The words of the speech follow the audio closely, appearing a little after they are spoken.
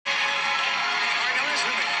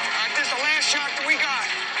shot that we got.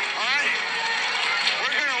 All right?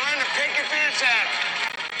 We're going to run the picket fence at it.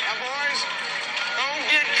 Now, boys, don't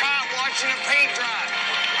get caught watching the paint dry.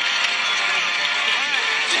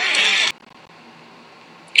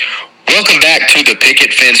 Welcome back to the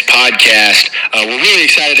Picket Fence Podcast. We're really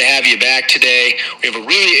excited to have you back today. We have a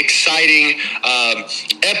really exciting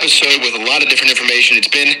episode with a lot of different information.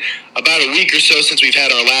 It's been about a week or so since we've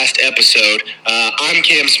had our last episode. I'm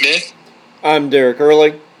Cam Smith. I'm Derik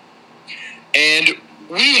Early. And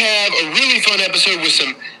we have a really fun episode with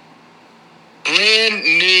some brand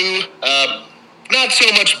new, not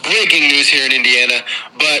so much breaking news here in Indiana,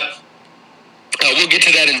 but we'll get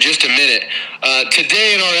to that in just a minute.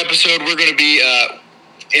 Today in our episode, we're going to be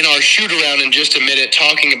in our shoot-around in just a minute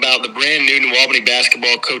talking about the brand new Albany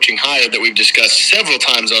basketball coaching hire that we've discussed several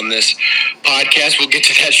times on this podcast. We'll get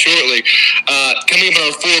to that shortly. Coming up in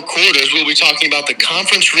our four quarters, we'll be talking about the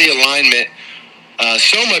conference realignment.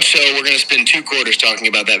 So much so, we're going to spend 2 quarters talking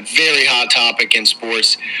about that very hot topic in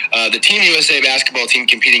sports. The Team USA basketball team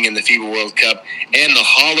competing in the FIBA World Cup and the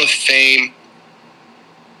Hall of Fame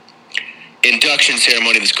induction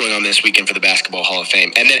ceremony that's going on this weekend for the Basketball Hall of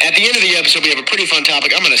Fame. And then at the end of the episode, we have a pretty fun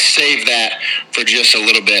topic. I'm going to save that for just a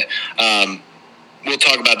little bit. We'll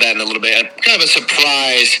talk about that in a little bit. Kind of a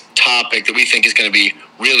surprise topic that we think is going to be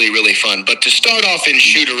really, really fun. But to start off in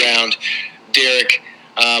shoot-around, Derik,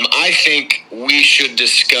 I think we should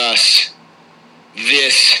discuss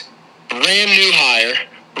this brand new hire,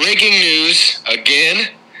 breaking news again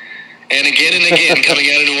and again and again coming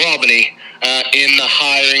out of New Albany, in the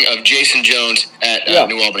hiring of Jason Jones at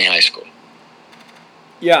New Albany High School.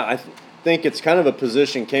 Yeah, I think it's kind of a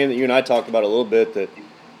position, Cam, that you and I talked about a little bit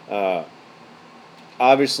that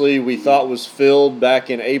obviously we thought was filled back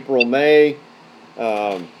in April, May.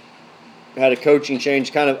 Had a coaching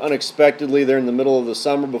change kind of unexpectedly there in the middle of the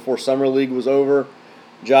summer before Summer League was over.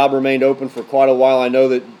 Job remained open for quite a while. I know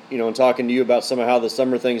that, in talking to you about some of how the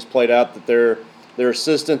summer things played out, that their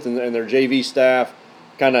assistant and their JV staff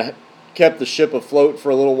kind of kept the ship afloat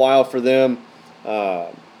for a little while for them.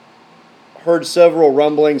 Heard several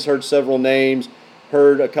rumblings, heard several names,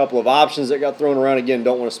 heard a couple of options that got thrown around. Again,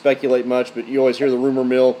 don't want to speculate much, but you always hear the rumor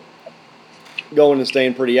mill going and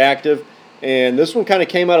staying pretty active. And this one kind of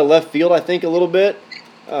came out of left field, I think, a little bit.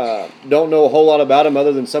 Don't know a whole lot about him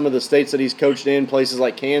other than some of the states that he's coached in, places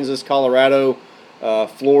like Kansas, Colorado,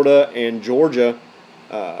 Florida, and Georgia.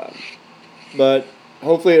 But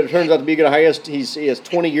hopefully it turns out to be a good hire. He has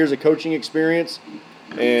 20 years of coaching experience,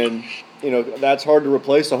 and that's hard to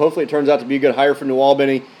replace. So hopefully it turns out to be a good hire for New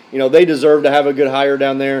Albany. They deserve to have a good hire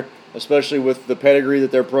down there, especially with the pedigree that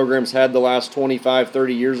their program's had the last 25,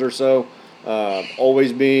 30 years or so,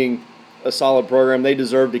 always being a solid program. They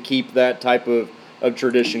deserve to keep that type of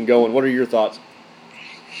tradition going. What are your thoughts?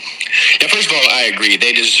 Yeah, first of all, I agree.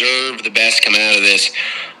 They deserve the best coming out of this.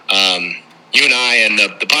 You and I and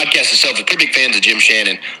the podcast itself are pretty big fans of Jim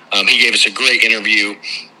Shannon. He gave us a great interview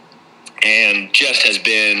and just has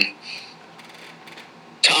been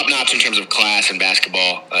top-notch in terms of class in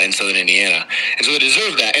basketball in Southern Indiana. And so they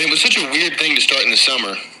deserve that. And it was such a weird thing to start in the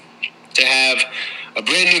summer to have a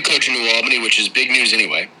brand-new coach in New Albany, which is big news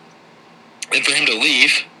anyway, and for him to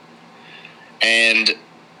leave and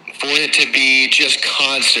for it to be just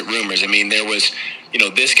constant rumors. I mean, there was,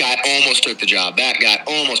 this guy almost took the job, that guy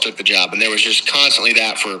almost took the job, and there was just constantly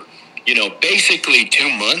that for, basically 2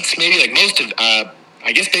 months, maybe, like most of,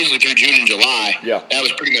 I guess basically through June and July. Yeah. That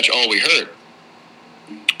was pretty much all we heard.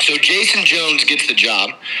 So Jason Jones gets the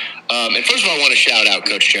job. And first of all, I want to shout out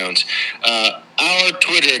Coach Jones. Our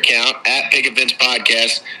Twitter account, at Picket Fence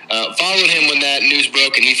Podcast, followed him when that news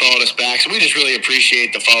broke, and he followed us back. So we just really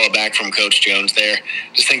appreciate the follow back from Coach Jones there.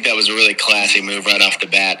 Just think that was a really classy move right off the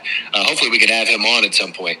bat. Hopefully we could have him on at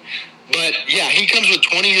some point. But, yeah, he comes with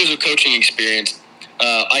 20 years of coaching experience.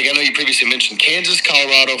 Like I know you previously mentioned, Kansas,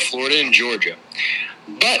 Colorado, Florida, and Georgia.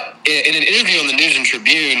 But in an interview on the News and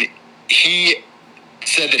Tribune, he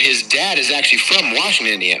said that his dad is actually from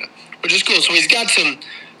Washington, Indiana, which is cool. So he's got some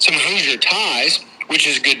Hoosier ties, which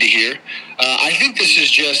is good to hear. I think this is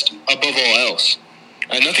just above all else.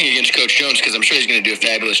 Nothing against Coach Jones, because I'm sure he's going to do a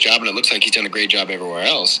fabulous job, and it looks like he's done a great job everywhere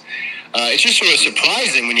else. It's just sort of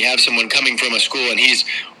surprising when you have someone coming from a school, and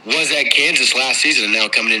was at Kansas last season and now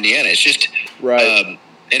coming to Indiana. It's just right.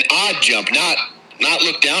 An odd jump, not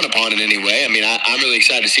looked down upon in any way. I mean, I'm really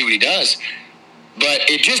excited to see what he does. But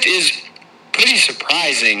it just is pretty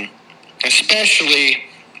surprising, especially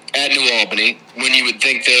at New Albany, when you would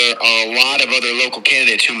think there are a lot of other local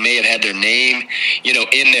candidates who may have had their name,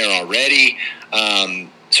 in there already.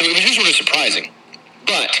 So it was just sort of surprising.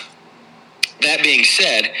 But that being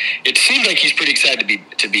said, it seems like he's pretty excited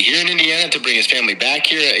to be here in Indiana, to bring his family back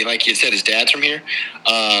here. Like you said, his dad's from here.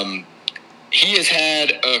 He has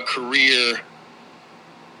had a career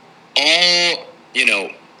all,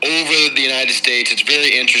 over the United States. It's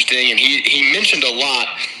very interesting, and he mentioned a lot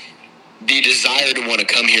the desire to want to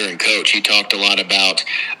come here and coach. He talked a lot about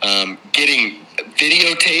getting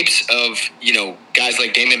videotapes of, guys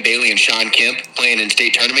like Damon Bailey and Sean Kemp playing in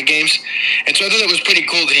state tournament games. And so I thought that was pretty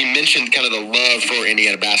cool that he mentioned kind of the love for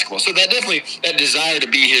Indiana basketball. So that desire to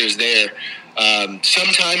be here is there.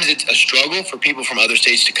 Sometimes it's a struggle for people from other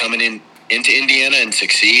states to come into Indiana and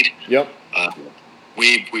succeed. Yep.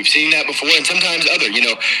 We've seen that before, and sometimes other,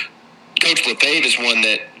 Coach LaFave is one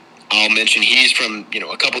that I'll mention. He's from,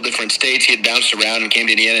 a couple different states. He had bounced around and came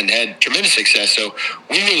to Indiana and had tremendous success. So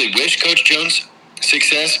we really wish Coach Jones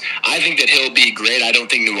success. I think that he'll be great. I don't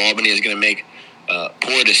think New Albany is going to make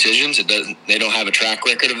poor decisions. They don't have a track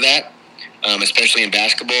record of that, especially in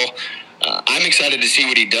basketball. I'm excited to see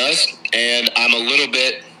what he does, and I'm a little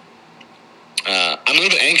bit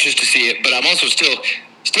anxious to see it, but I'm also still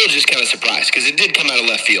just kind of surprised because it did come out of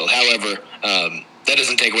left field. However, that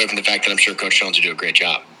doesn't take away from the fact that I'm sure Coach Jones will do a great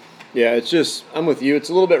job. Yeah, I'm with you. It's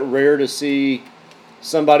a little bit rare to see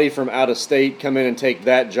somebody from out of state come in and take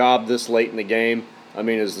that job this late in the game. I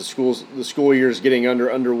mean, as the school year is getting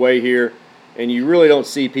underway here, and you really don't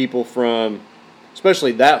see people from,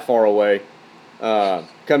 especially that far away,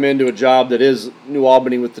 come into a job that is New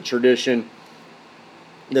Albany with the tradition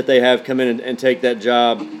that they have come in and take that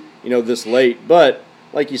job, this late. But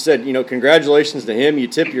like you said, congratulations to him. You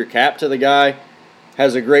tip your cap to the guy.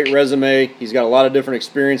 Has a great resume. He's got a lot of different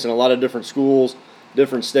experience in a lot of different schools,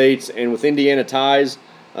 different states, and with Indiana ties,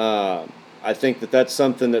 I think that's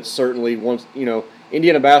something that certainly wants.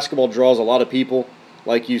 Indiana basketball draws a lot of people,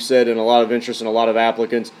 like you said, and a lot of interest and a lot of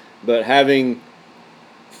applicants. But having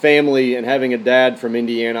family and having a dad from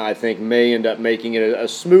Indiana, I think, may end up making it a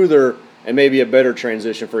smoother and maybe a better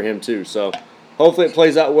transition for him too. So hopefully it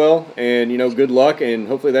plays out well, and good luck, and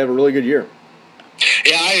hopefully they have a really good year.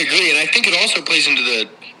 Yeah, I agree, and I think it also plays into the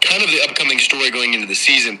kind of the upcoming story going into the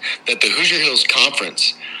season that the Hoosier Hills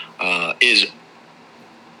Conference is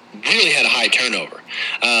really had a high turnover.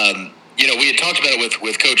 We had talked about it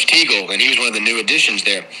with Coach Teagle, and he was one of the new additions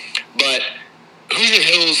there. But Hoosier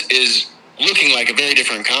Hills is looking like a very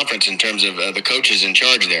different conference in terms of the coaches in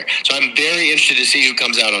charge there. So I'm very interested to see who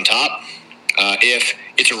comes out on top. If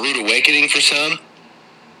it's a rude awakening for some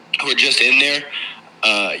who are just in there,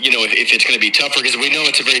 if it's going to be tougher, because we know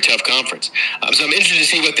it's a very tough conference. So I'm interested to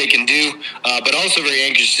see what they can do, but also very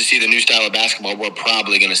anxious to see the new style of basketball we're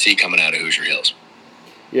probably going to see coming out of Hoosier Hills.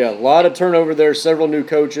 Yeah, a lot of turnover there, several new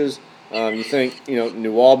coaches. You think,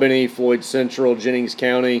 New Albany, Floyd Central, Jennings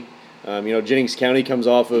County. Jennings County comes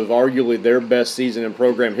off of arguably their best season in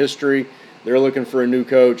program history. They're looking for a new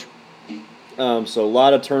coach. So a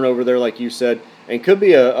lot of turnover there, like you said, and could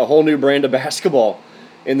be a whole new brand of basketball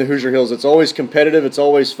in the Hoosier Hills. It's always competitive. It's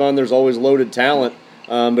always fun. There's always loaded talent.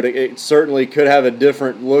 But it certainly could have a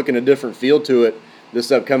different look and a different feel to it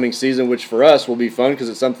this upcoming season, which for us will be fun because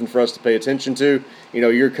it's something for us to pay attention to.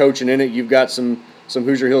 You're coaching in it. You've got some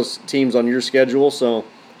Hoosier Hills teams on your schedule. So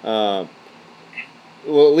we'll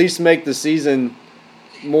at least make the season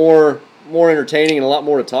more entertaining and a lot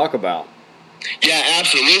more to talk about. Yeah,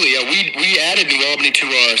 absolutely. We added New Albany to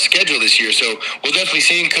our schedule this year, so we'll definitely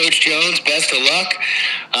see Coach Jones. Best of luck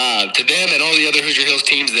to them and all the other Hoosier Hills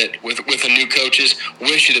teams that with the new coaches.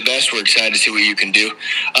 Wish you the best. We're excited to see what you can do.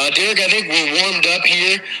 Derik, I think we're warmed up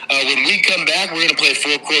here. When we come back, we're going to play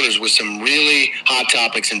four quarters with some really hot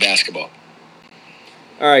topics in basketball.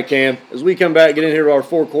 All right, Cam. As we come back, get in here to our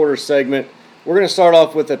four quarters segment, we're going to start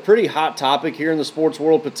off with a pretty hot topic here in the sports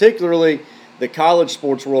world, particularly the college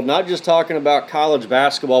sports world, not just talking about college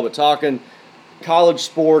basketball, but talking college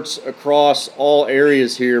sports across all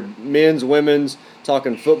areas here, men's, women's,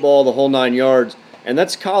 talking football, the whole 9 yards. And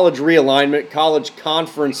that's college realignment, college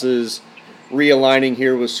conferences realigning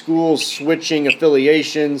here with schools switching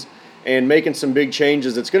affiliations and making some big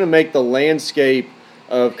changes. It's going to make the landscape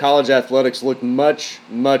of college athletics look much,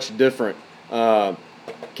 much different.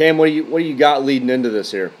 Cam, what do you got leading into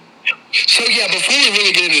this here? So, before we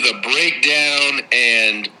really get into the breakdown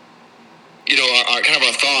and, our kind of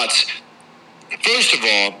our thoughts, first of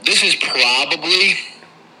all, this is probably,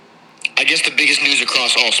 I guess, the biggest news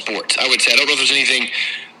across all sports, I would say. I don't know if there's anything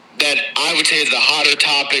that I would say is the hotter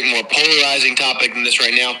topic, more polarizing topic than this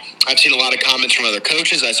right now. I've seen a lot of comments from other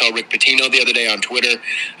coaches. I saw Rick Pitino the other day on Twitter.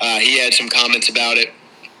 He had some comments about it.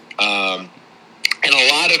 And a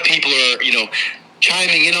lot of people are,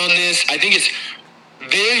 chiming in on this. I think it's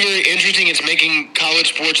very, very interesting. It's making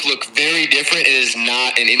college sports look very different. It is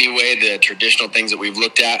not in any way the traditional things that we've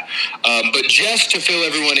looked at. But just to fill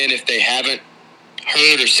everyone in if they haven't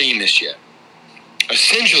heard or seen this yet,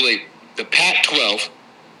 essentially the Pac-12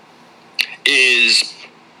 is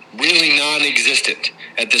really non-existent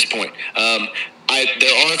at this point.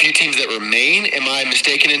 There are a few teams that remain. Am I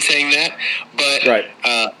mistaken in saying that? But right.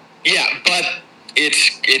 But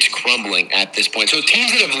it's crumbling at this point. So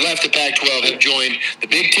teams that have left the Pac-12 have joined the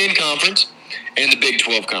Big Ten Conference and the Big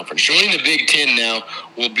 12 Conference. Joining the Big Ten now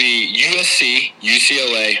will be USC,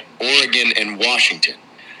 UCLA, Oregon, and Washington.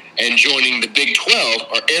 And joining the Big 12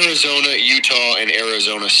 are Arizona, Utah, and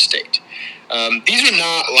Arizona State. These are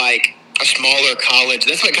not like a smaller college.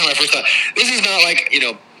 That's like kind of my first thought. This is not like,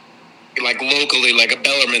 like locally, like a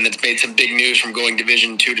Bellarmine that's made some big news from going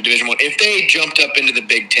Division II to Division I. If they jumped up into the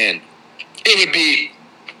Big Ten, it would be,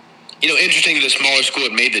 interesting that a smaller school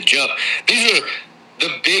had made the jump. These are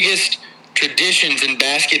the biggest traditions in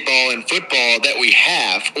basketball and football that we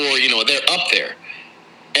have, or, they're up there.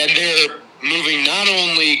 And they're moving not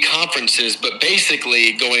only conferences, but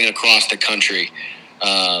basically going across the country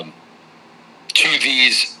to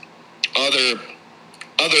these other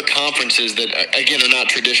conferences that, again, are not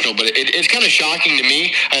traditional. But it's kind of shocking to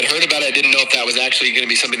me. I'd heard about it. I didn't know if that was actually going to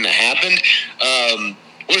be something that happened.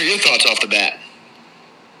 What are your thoughts off the bat?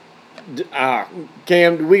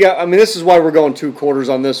 Cam, this is why we're going 2 quarters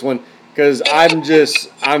on this one, because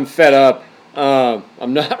I'm fed up.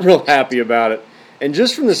 I'm not real happy about it. And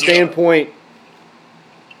just from the standpoint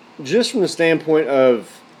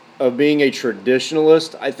of being a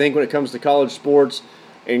traditionalist, I think when it comes to college sports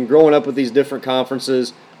and growing up with these different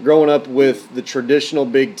conferences, growing up with the traditional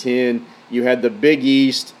Big Ten, you had the Big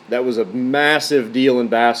East. That was a massive deal in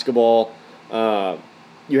basketball.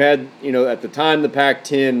 You had, at the time the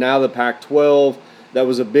Pac-10, now the Pac-12. That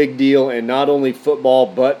was a big deal, and not only football,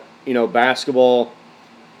 but, basketball.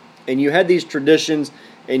 And you had these traditions,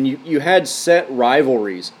 and you had set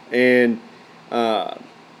rivalries. And I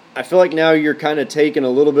feel like now you're kind of taking a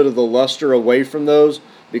little bit of the luster away from those,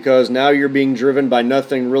 because now you're being driven by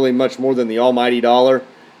nothing really much more than the almighty dollar.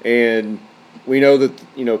 And we know that,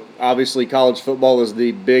 obviously college football is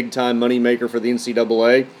the big-time moneymaker for the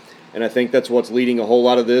NCAA. And I think that's what's leading a whole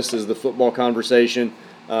lot of this is the football conversation.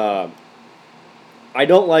 I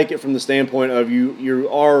don't like it from the standpoint of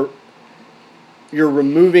you're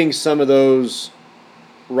removing some of those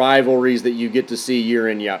rivalries that you get to see year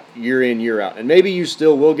in, year out. And maybe you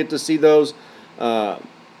still will get to see those.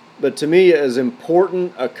 But to me, as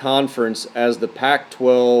important a conference as the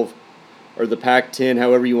Pac-12 or the Pac-10,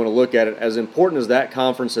 however you want to look at it, as important as that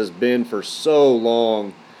conference has been for so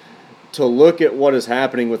long, to look at what is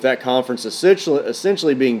happening with that conference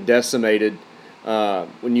essentially being decimated.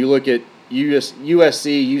 When you look at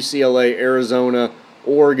USC, UCLA, Arizona,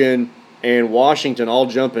 Oregon, and Washington all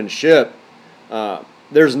jumping ship,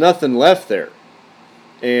 there's nothing left there.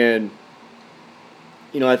 And,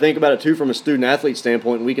 I think about it too from a student-athlete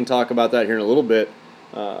standpoint, and we can talk about that here in a little bit.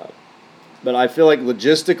 But I feel like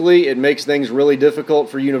logistically it makes things really difficult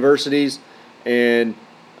for universities. And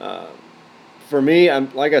for me, I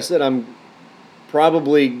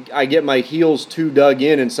get my heels too dug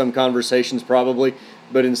in some conversations probably,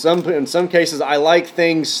 but in some cases I like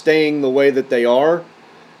things staying the way that they are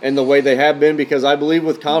and the way they have been, because I believe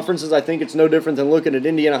with conferences, I think it's no different than looking at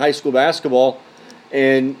Indiana high school basketball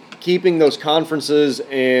and keeping those conferences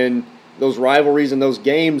and those rivalries and those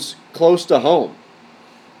games close to home,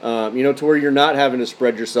 to where you're not having to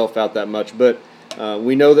spread yourself out that much. But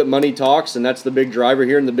we know that money talks, and that's the big driver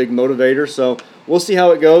here and the big motivator. So we'll see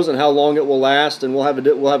how it goes and how long it will last, and we'll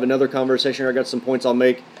have another conversation. I got some points I'll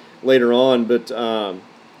make later on, but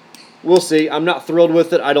we'll see. I'm not thrilled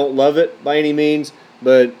with it. I don't love it by any means,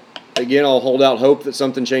 but again, I'll hold out hope that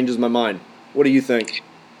something changes my mind. What do you think?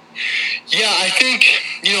 Yeah, I think,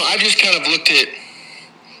 I've just kind of looked at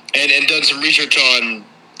and done some research on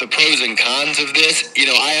the pros and cons of this.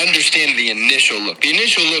 I understand the initial look. The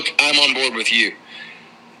initial look, I'm on board with you.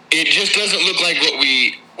 It just doesn't look like what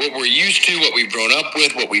we're used to, what we've grown up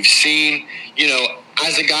with, what we've seen.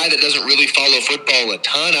 As a guy that doesn't really follow football a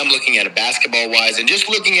ton, I'm looking at it basketball-wise and just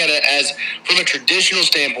looking at it as, from a traditional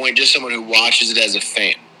standpoint, just someone who watches it as a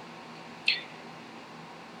fan.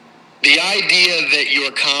 The idea that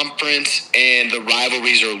your conference and the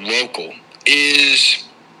rivalries are local is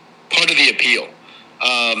part of the appeal.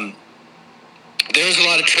 There's a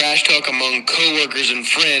lot of trash talk among coworkers and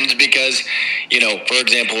friends because, for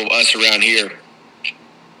example, us around here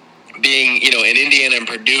being, an Indiana and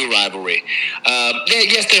Purdue rivalry.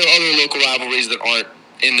 Yes, there are other local rivalries that aren't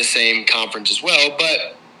in the same conference as well,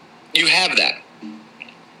 but you have that.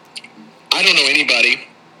 I I don't know anybody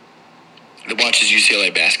that watches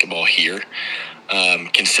UCLA basketball here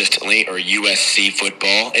consistently, or USC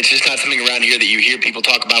football. It's just not something around here that you hear people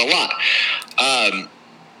talk about a lot.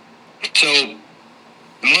 So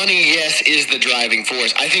money, yes, is the driving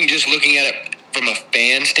force. I think just looking at it from a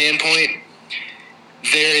fan standpoint,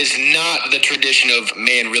 there is not the tradition of,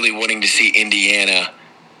 man, really wanting to see Indiana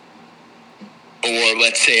or,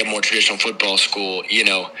 let's say, a more traditional football school. You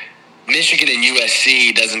know, Michigan and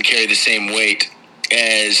USC doesn't carry the same weight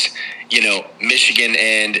as, you know, Michigan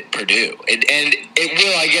and Purdue. And it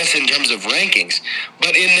will, I guess, in terms of rankings.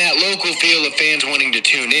 But in that local feel of fans wanting to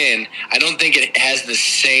tune in, I don't think it has the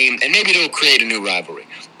same, and maybe it'll create a new rivalry.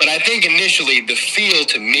 But I think initially the feel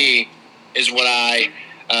to me is what I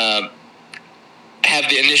have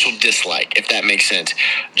the initial dislike, if that makes sense.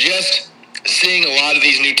 Just seeing a lot of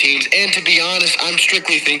these new teams, and to be honest, I'm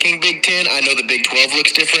strictly thinking Big Ten. I know the Big 12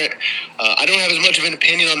 looks different. I don't have as much of an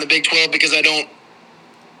opinion on the Big 12 because I don't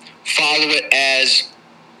follow it as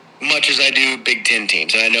much as I do Big Ten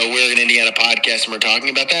teams. And I know we're an Indiana podcast and we're talking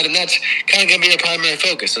about that, and that's kind of going to be our primary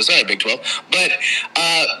focus. So sorry, Big 12. But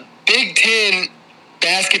Big Ten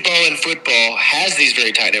basketball and football has these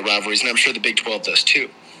very tight-knit rivalries, and I'm sure the Big 12 does too.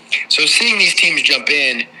 So seeing these teams jump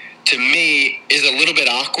in, to me, is a little bit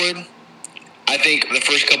awkward. I think the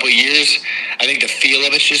first couple of years, I think the feel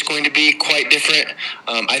of it's just going to be quite different.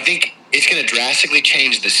 I think it's going to drastically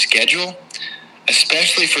change the schedule,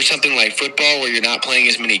 especially for something like football where you're not playing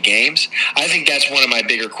as many games. I think that's one of my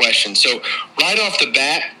bigger questions. So right off the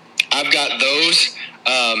bat, I've got those.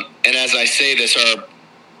 And as I say this, our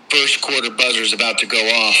first quarter buzzer is about to go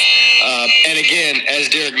off. And again, as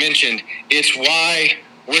Derik mentioned, it's why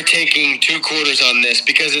we're taking 2 quarters on this,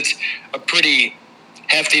 because it's a pretty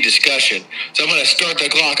hefty discussion. So I'm going to start the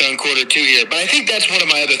clock on quarter 2 here. But I think that's one of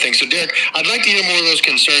my other things. So, Derik, I'd like to hear more of those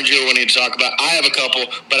concerns you're wanting to talk about. I have a couple,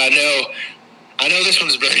 but I know this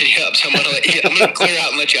one's burning you up, so I'm going to clear out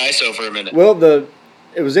and let you ISO for a minute. Well,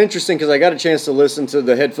 it was interesting because I got a chance to listen to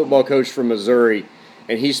the head football coach from Missouri,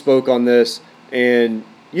 and he spoke on this. And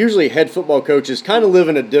usually head football coaches kind of live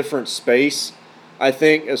in a different space, I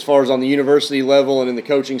think, as far as on the university level and in the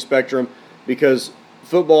coaching spectrum, because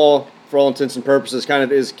football, for all intents and purposes, kind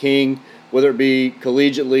of is king, whether it be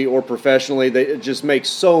collegiately or professionally. It just makes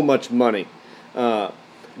so much money.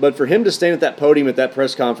 But for him to stand at that podium at that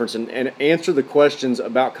press conference and answer the questions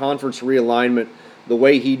about conference realignment the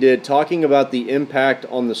way he did, talking about the impact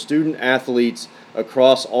on the student athletes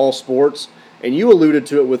across all sports, and you alluded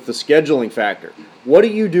to it with the scheduling factor. What do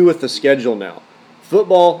you do with the schedule now?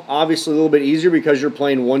 Football, obviously a little bit easier because you're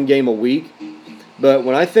playing 1 game a week. But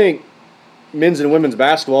when I think men's and women's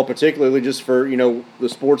basketball, particularly just for, you know, the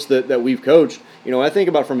sports that we've coached, you know, I think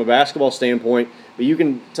about it from a basketball standpoint, but you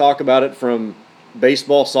can talk about it from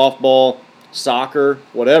baseball, softball, soccer,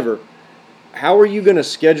 whatever. How are you going to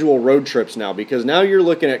schedule road trips now? Because now you're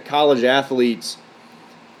looking at college athletes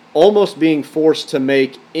almost being forced to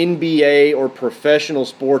make NBA or professional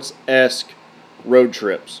sports-esque road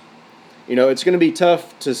trips. You know, it's going to be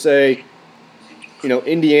tough to say, you know,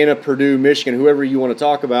 Indiana, Purdue, Michigan, whoever you want to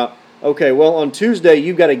talk about, okay, well, on Tuesday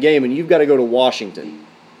you've got a game and you've got to go to Washington.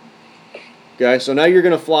 Okay, so now you're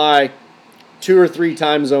going to fly 2 or 3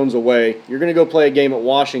 time zones away. You're going to go play a game at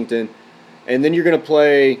Washington, and then you're going to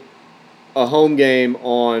play a home game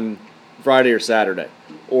on Friday or Saturday.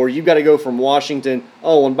 Or you've got to go from Washington,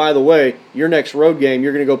 oh, and by the way, your next road game,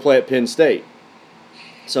 you're going to go play at Penn State.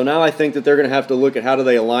 So now I think that they're going to have to look at how do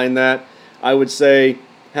they align that. I would say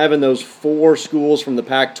having those 4 schools from the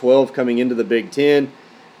Pac-12 coming into the Big Ten,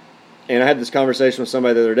 and I had this conversation with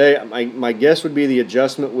somebody the other day, my guess would be the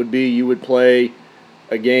adjustment would be you would play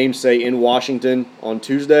a game, say, in Washington on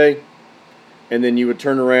Tuesday, and then you would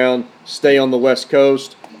turn around, stay on the West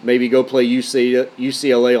Coast, maybe go play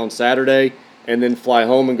UCLA on Saturday, and then fly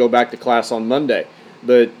home and go back to class on Monday.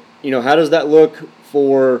 But, you know, how does that look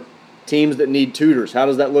for teams that need tutors? How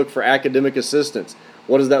does that look for academic assistants?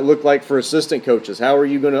 What does that look like for assistant coaches? How are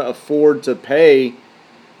you going to afford to pay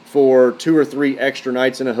for 2 or 3 extra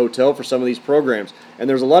nights in a hotel for some of these programs? And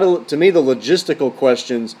there's a lot of, to me, the logistical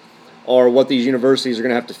questions are what these universities are going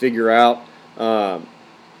to have to figure out. I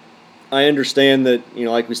understand that, you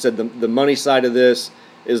know, like we said, the money side of this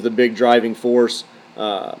is the big driving force.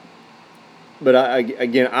 But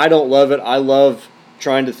I don't love it. I love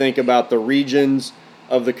trying to think about the regions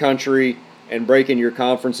of the country and breaking your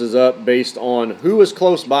conferences up based on who is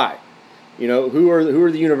close by. You know, who are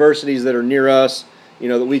the universities that are near us, you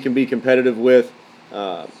know, that we can be competitive with.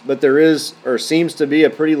 But there is, or seems to be, a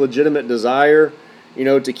pretty legitimate desire, you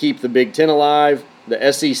know, to keep the Big Ten alive,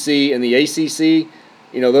 the SEC and the ACC.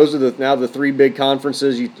 You know, those are now the 3 big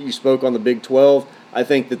conferences. You spoke on the Big 12. I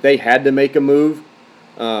think that they had to make a move.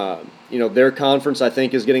 Their conference, I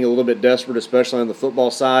think, is getting a little bit desperate, especially on the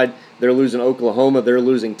football side. They're losing Oklahoma. They're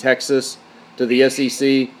losing Texas to the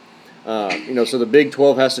SEC. So the Big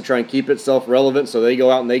 12 has to try and keep itself relevant, so they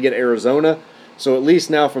go out and they get Arizona. So at least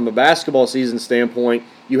now from a basketball season standpoint,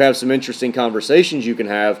 you have some interesting conversations you can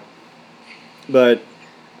have. But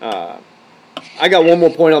I got one more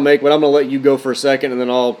point I'll make, but I'm going to let you go for a second, and then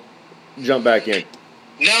I'll jump back in.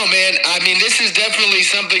 No, man. I mean, this is definitely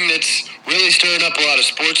something that's really stirring up a lot of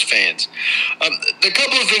sports fans. The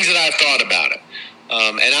couple of things that I've thought about it,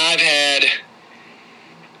 and I've had,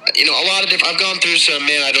 a lot of different. I've gone through some.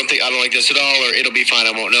 Man, I don't like this at all, or it'll be fine.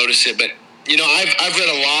 I won't notice it. But I've read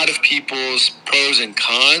a lot of people's pros and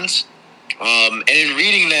cons. And in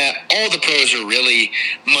reading that, all the pros are really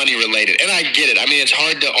money related. And I get it. I mean, it's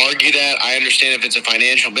hard to argue that. I understand if it's a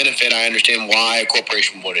financial benefit. I understand why a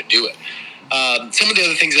corporation would do it. Some of the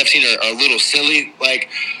other things I've seen are a little silly, like,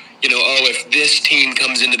 if this team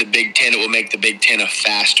comes into the Big Ten, it will make the Big Ten a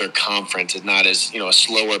faster conference. It's not as, a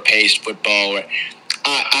slower paced football.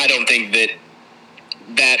 I don't think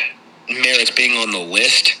that merits being on the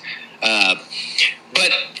list.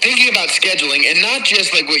 But thinking about scheduling, and not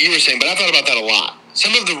just like what you were saying, but I thought about that a lot.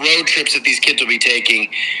 Some of the road trips that these kids will be taking,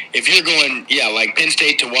 if you're going, like Penn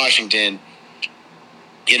State to Washington,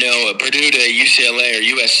 Purdue to UCLA or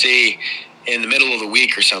USC in the middle of the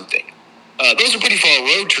week or something. Those are pretty far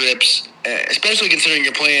road trips, especially considering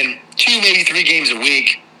you're playing 2, maybe 3 games a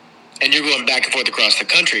week, and you're going back and forth across the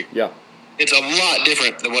country. Yeah. It's a lot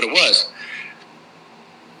different than what it was.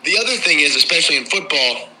 The other thing is, especially in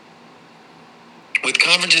football, with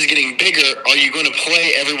conferences getting bigger, are you going to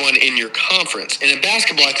play everyone in your conference? And in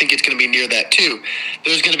basketball, I think it's going to be near that too.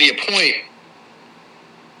 There's going to be a point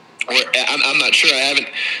where I'm not sure. I haven't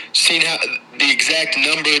seen the exact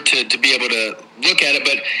number to be able to look at it,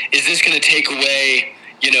 but is this going to take away,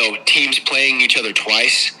 teams playing each other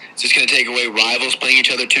twice? Is this going to take away rivals playing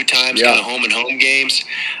each other 2 times, kind of home and home games?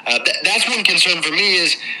 That's one concern for me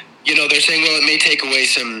is, they're saying, well, it may take away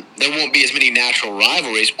there won't be as many natural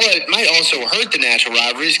rivalries. Well, it might also hurt the natural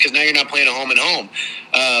rivalries because now you're not playing a home and home.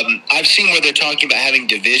 I've seen where they're talking about having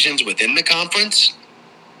divisions within the conference.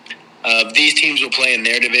 These teams will play in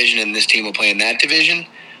their division and this team will play in that division.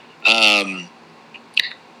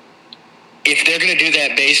 If they're going to do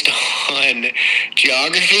that based on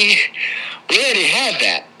geography, we already had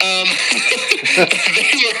that.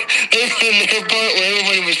 They were in their part where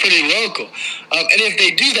everybody was pretty local. And if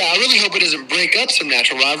they do that, I really hope it doesn't break up some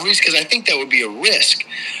natural rivalries because I think that would be a risk.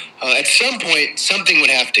 At some point, something would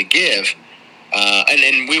have to give.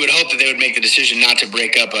 And we would hope that they would make the decision not to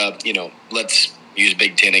break up let's use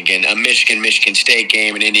Big Ten again, a Michigan State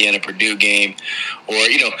game, an Indiana-Purdue game. Or,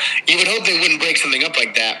 you would hope they wouldn't break something up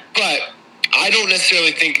like that. But I don't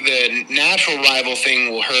necessarily think the natural rival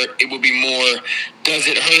thing will hurt. It will be more, does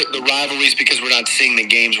it hurt the rivalries because we're not seeing the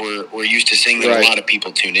games we're used to seeing that a lot of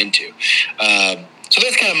people tune into. So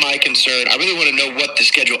that's kind of my concern. I really want to know what the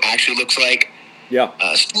schedule actually looks like. Yeah.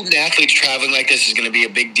 Student athletes traveling like this is going to be a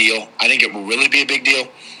big deal. I think it will really be a big deal.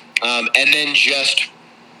 And then just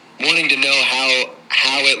wanting to know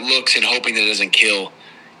how it looks and hoping that it doesn't kill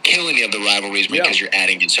any of the rivalries because you're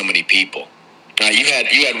adding in so many people. You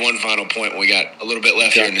had one final point when we got a little bit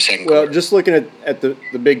left here in the second quarter. Well, just looking at the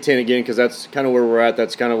Big Ten again, because that's kind of where we're at.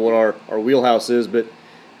 That's kind of what our wheelhouse is. But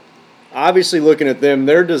obviously looking at them,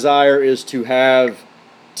 their desire is to have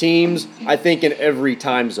teams, I think, in every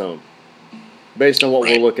time zone based on what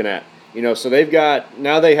we're looking at. So they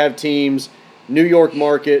have teams, New York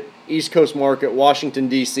market, East Coast market, Washington,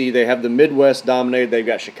 D.C. They have the Midwest dominated. They've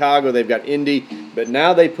got Chicago. They've got Indy. But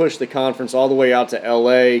now they push the conference all the way out to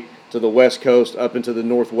L.A., to the West Coast, up into the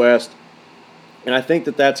Northwest. And I think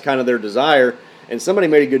that that's kind of their desire. And somebody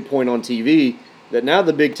made a good point on TV that now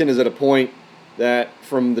the Big Ten is at a point that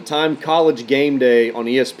from the time College Game Day on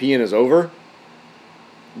ESPN is over,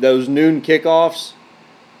 those noon kickoffs,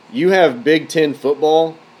 you have Big Ten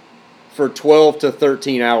football for 12 to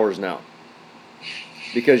 13 hours now.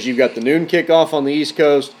 Because you've got the noon kickoff on the East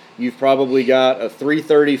Coast, you've probably got a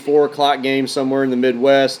 3:30, 4 o'clock game somewhere in the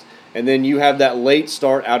Midwest, and then you have that late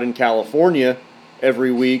start out in California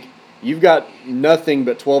every week. You've got nothing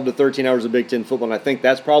but 12 to 13 hours of Big Ten football, and I think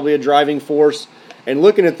that's probably a driving force. And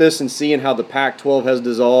looking at this and seeing how the Pac-12 has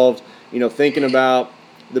dissolved, thinking about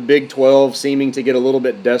the Big 12 seeming to get a little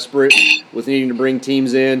bit desperate with needing to bring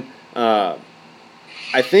teams in, I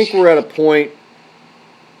think we're at a point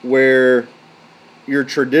where your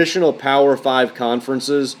traditional Power 5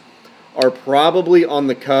 conferences are probably on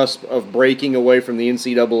the cusp of breaking away from the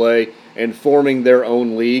NCAA and forming their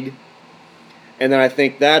own league. And then I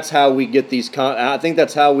think that's how we get these. I think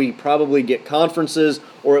that's how we probably get conferences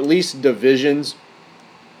or at least divisions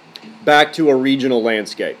back to a regional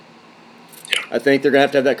landscape. I think they're going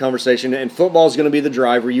to have that conversation, and football is going to be the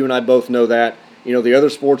driver. You and I both know that. The other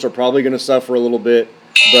sports are probably going to suffer a little bit,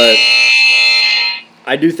 but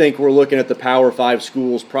I do think we're looking at the Power 5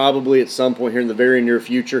 schools probably at some point here in the very near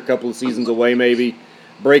future, a couple of seasons away maybe,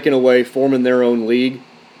 breaking away, forming their own league,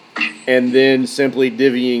 and then simply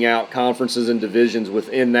divvying out conferences and divisions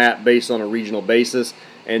within that based on a regional basis.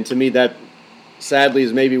 And to me, that sadly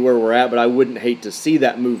is maybe where we're at, but I wouldn't hate to see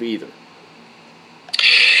that move either.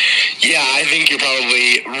 Yeah, I think you're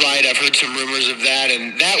probably right. I've heard some rumors of that,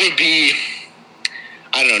 and that would be,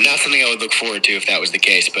 I don't know, not something I would look forward to if that was the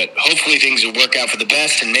case, but hopefully things will work out for the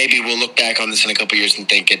best, and maybe we'll look back on this in a couple years and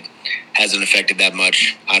think it hasn't affected that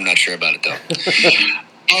much. I'm not sure about it, though.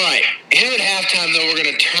 All right, here at halftime, though, we're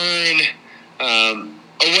going to turn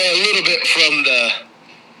away a little bit from the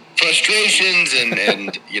frustrations and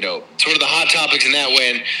sort of the hot topics in that way,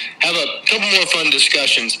 and have a couple more fun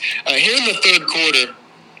discussions. Here in the third quarter,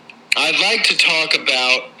 I'd like to talk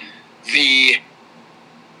about the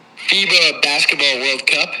FIBA Basketball World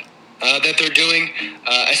Cup that they're doing,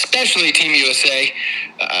 especially Team USA.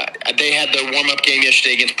 They had their warm-up game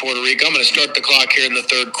yesterday against Puerto Rico. I'm going to start the clock here in the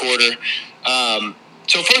third quarter.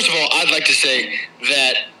 So first of all, I'd like to say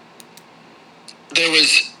that there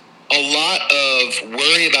was a lot of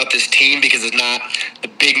worry about this team because it's not the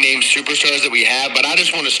big-name superstars that we have, but I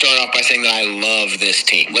just want to start off by saying that I love this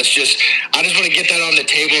team. I just want to get that on the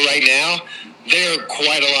table right now. They're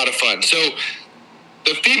quite a lot of fun. So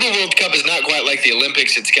the FIBA World Cup is not quite like the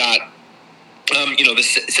Olympics. It's got, the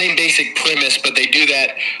same basic premise, but they do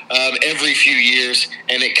that every few years,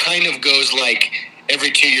 and it kind of goes like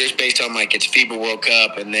every 2 years based on like it's FIBA World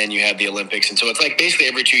Cup, and then you have the Olympics, and so it's like basically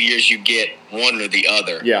every 2 years you get one or the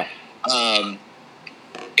other. Yeah.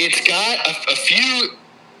 It's got a few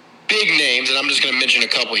big names, and I'm just going to mention a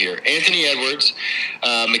couple here. Anthony Edwards,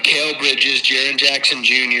 Mikal Bridges, Jaren Jackson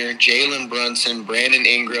Jr., Jalen Brunson, Brandon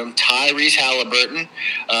Ingram, Tyrese Halliburton,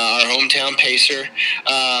 our hometown Pacer,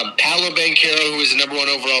 Paolo Banchero, who was the number 1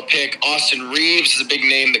 overall pick, Austin Reeves is a big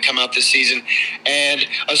name that come out this season, and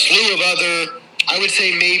a slew of other, I would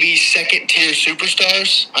say maybe second-tier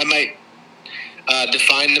superstars. I might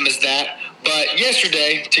define them as that. But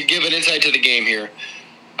yesterday, to give an insight to the game here,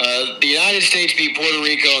 the United States beat Puerto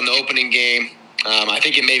Rico in the opening game. I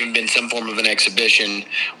think it may have been some form of an exhibition,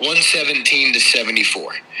 117-74.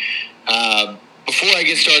 Before I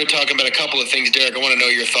get started talking about a couple of things, Derik, I want to know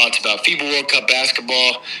your thoughts about FIBA World Cup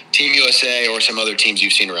basketball, Team USA, or some other teams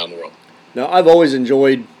you've seen around the world. Now, I've always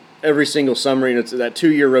enjoyed every single summer. It's that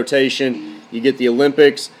 2-year rotation. You get the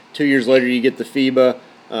Olympics. 2 years later, you get the FIBA.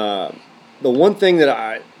 The one thing that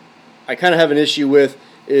I kind of have an issue with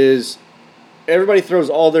is everybody throws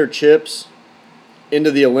all their chips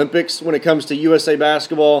into the Olympics when it comes to USA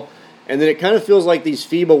basketball, and then it kind of feels like these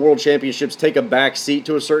FIBA World Championships take a back seat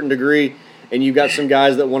to a certain degree, and you've got some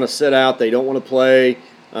guys that want to sit out, they don't want to play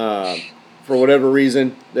for whatever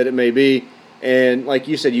reason that it may be, and like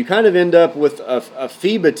you said, you kind of end up with a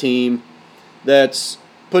FIBA team that's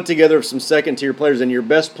put together of some second-tier players, and your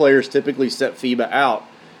best players typically set FIBA out.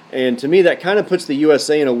 And to me, that kind of puts the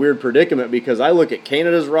USA in a weird predicament because I look at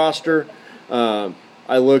Canada's roster,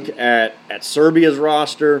 I look at Serbia's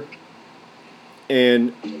roster,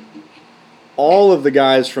 and all of the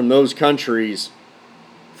guys from those countries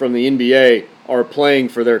from the NBA are playing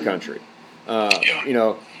for their country. But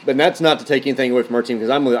that's not to take anything away from our team because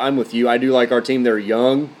I'm with you. I do like our team. They're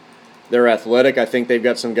young. They're athletic. I think they've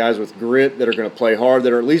got some guys with grit that are going to play hard,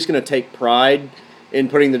 that are at least going to take pride in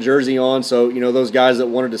putting the jersey on. So, those guys that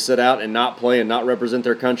wanted to sit out and not play and not represent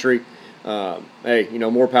their country, hey,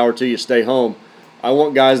 more power to you. Stay home. I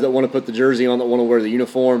want guys that want to put the jersey on, that want to wear the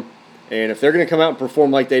uniform. And if they're going to come out and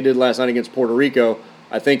perform like they did last night against Puerto Rico,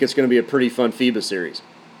 I think it's going to be a pretty fun FIBA series.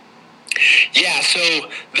 Yeah, so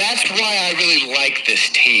that's why I really like this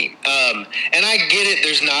team. And I get it.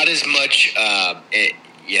 There's not as much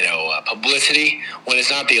publicity when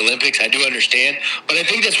it's not the Olympics. I do understand. But I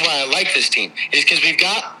think that's why I like this team, is because we've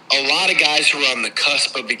got a lot of guys who are on the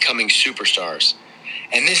cusp of becoming superstars.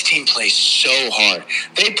 And this team plays so hard.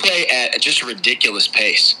 They play at just a ridiculous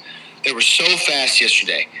pace. They were so fast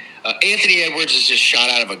yesterday. Anthony Edwards is just shot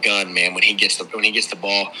out of a gun, man, when he gets the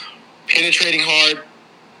ball. Penetrating hard.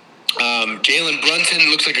 Jalen Brunson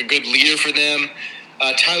looks like a good leader for them.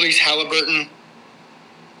 Tyrese Halliburton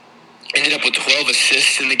ended up with 12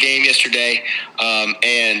 assists in the game yesterday,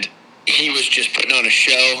 and he was just putting on a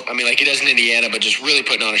show. I mean, like he does in Indiana, but just really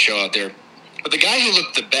putting on a show out there. But the guy who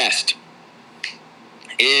looked the best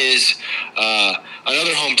is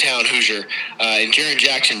another hometown Hoosier, and Jaren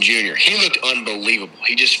Jackson Jr. He looked unbelievable.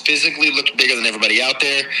 He just physically looked bigger than everybody out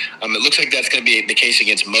there. It looks like that's going to be the case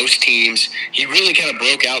against most teams. He really kind of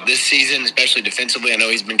broke out this season, especially defensively. I know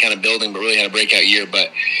he's been kind of building, but really had a breakout year.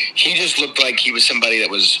 But he just looked like he was somebody that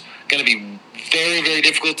was going to be very, very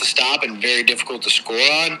difficult to stop and very difficult to score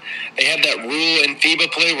on. They have that rule in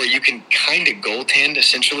FIBA play where you can kind of goaltend,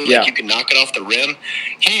 essentially, like you can knock it off the rim.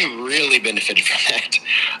 He really benefited from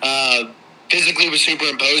that. Physically was super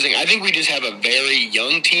imposing. I think we just have a very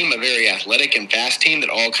young team, a very athletic and fast team that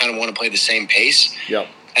all kind of want to play the same pace. Yep.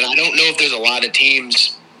 And I don't know if there's a lot of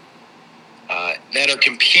teams that are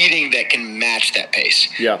competing that can match that pace.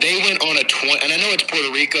 Yeah. They went on a 20, and I know it's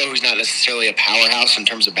Puerto Rico, who's not necessarily a powerhouse in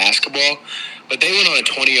terms of basketball, but they went on a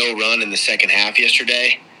 20-0 run in the second half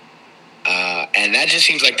yesterday. And that just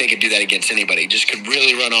seems like they could do that against anybody. Just could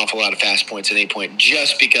really run off a lot of fast points at any point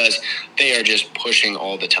just because they are just pushing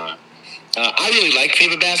all the time. I really like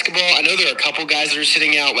FIBA basketball. I know there are a couple guys that are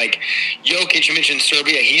sitting out, like Jokic. You mentioned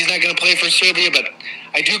Serbia. He's not going to play for Serbia, but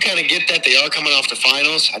I do kind of get that. They are coming off the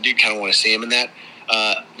finals. I do kind of want to see him in that.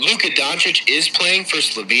 Luka Doncic is playing for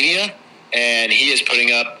Slovenia, and he is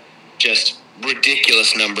putting up just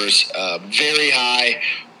ridiculous numbers. Very high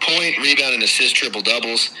point, rebound, and assist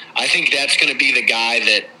triple-doubles. I think that's going to be the guy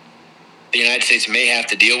that the United States may have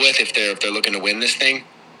to deal with if they're looking to win this thing.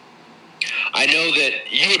 I know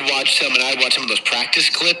that you would watch some, and I'd watch some of those practice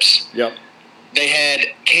clips. Yep. They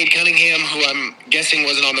had Cade Cunningham, who I'm guessing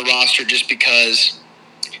wasn't on the roster just because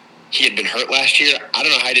he had been hurt last year. I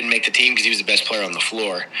don't know how he didn't make the team because he was the best player on the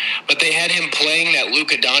floor. But they had him playing that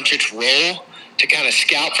Luka Doncic role to kind of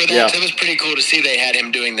scout for that. Yeah. So it was pretty cool to see they had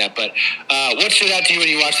him doing that. But what stood out to you when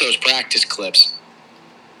you watched those practice clips?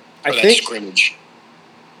 I that think scrimmage?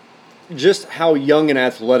 Just how young and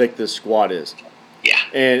athletic this squad is. Yeah.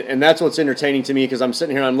 And that's what's entertaining to me because I'm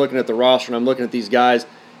sitting here and I'm looking at the roster and I'm looking at these guys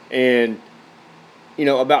and, you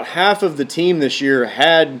know, about half of the team this year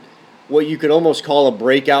had what you could almost call a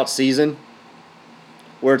breakout season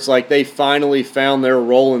where it's like they finally found their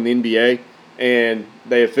role in the NBA and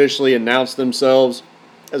they officially announced themselves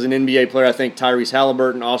as an NBA player. I think Tyrese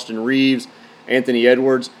Halliburton, Austin Reeves, Anthony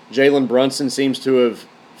Edwards, Jalen Brunson seems to have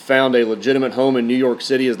found a legitimate home in New York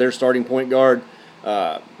City as their starting point guard.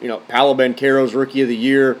 You know, Paolo Banchero's Rookie of the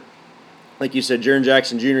Year. Like you said, Jaren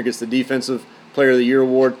Jackson Jr. gets the Defensive Player of the Year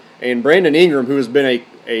award. And Brandon Ingram, who has been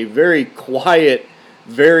a very quiet,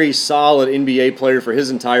 very solid NBA player for his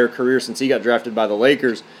entire career since he got drafted by the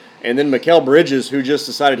Lakers. And then Mikal Bridges, who just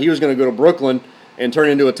decided he was going to go to Brooklyn and turn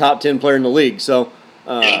into a top 10 player in the league. So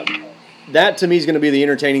that, to me, is going to be the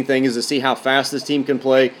entertaining thing, is to see how fast this team can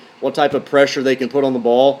play, what type of pressure they can put on the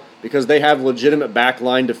ball, because they have legitimate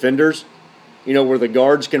backline defenders. You know, where the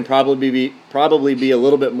guards can probably be a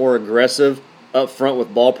little bit more aggressive up front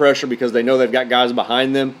with ball pressure because they know they've got guys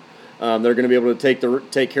behind them. They're going to be able to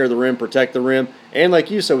take care of the rim, protect the rim. And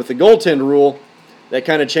like you said, with the goaltend rule, that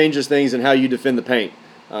kind of changes things in how you defend the paint.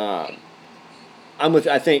 I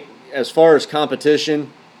think, as far as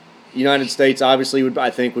competition, United States obviously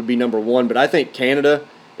would be number one, but I think Canada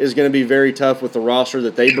is going to be very tough with the roster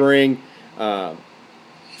that they bring.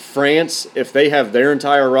 France, if they have their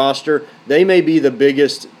entire roster, they may be the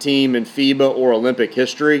biggest team in FIBA or Olympic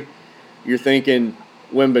history. You're thinking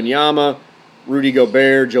Wembanyama, Rudy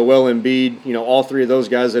Gobert, Joel Embiid, you know, all three of those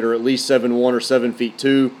guys that are at least 7'1" or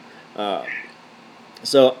 7'2".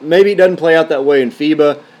 So maybe it doesn't play out that way in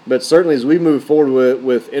FIBA, but certainly as we move forward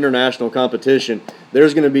with international competition,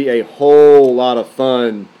 there's going to be a whole lot of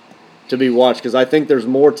fun to be watched because I think there's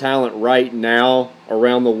more talent right now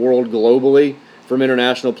around the world globally from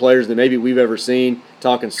international players than maybe we've ever seen,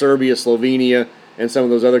 talking Serbia, Slovenia, and some of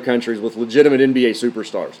those other countries with legitimate NBA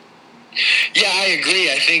superstars. Yeah, I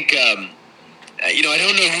agree. I think, you know, I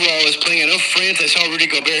don't know who all is playing. I know France, I saw Rudy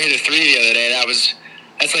Gobert hit a three the other day.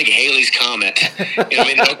 That's like Haley's Comet. You know, I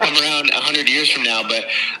mean, they'll come around 100 years from now. But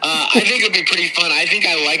I think it'll be pretty fun. I think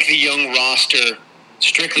I like the young roster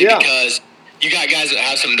strictly because you got guys that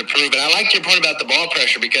have something to prove. And I like your point about the ball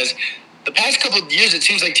pressure because the past couple of years, it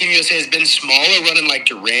seems like Team USA has been smaller, running like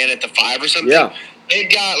Durant at the 5 or something. Yeah. They've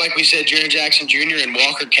got, like we said, Jaren Jackson Jr. and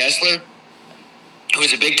Walker Kessler, who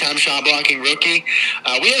is a big-time shot-blocking rookie.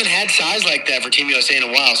 We haven't had size like that for Team USA in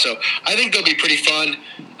a while, so I think they'll be pretty fun.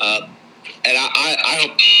 And I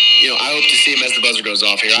hope, I hope to see them as the buzzer goes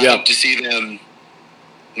off here. I hope to see them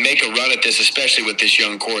make a run at this, especially with this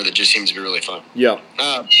young core that just seems to be really fun. Yeah.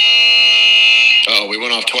 We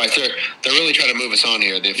went off twice. They're really trying to move us on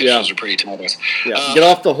here. The officials are pretty tight on us. Yeah. Get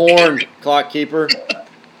off the horn, clock keeper.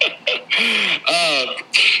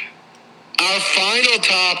 Our final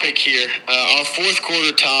topic here, our fourth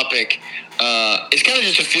quarter topic, it's kind of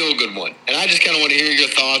just a feel-good one. And I just kind of want to hear your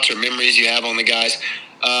thoughts or memories you have on the guys.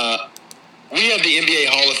 We have the NBA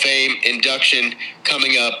Hall of Fame induction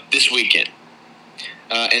coming up this weekend.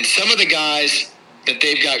 And some of the guys that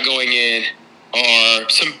they've got going in are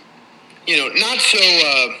some, not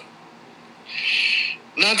some,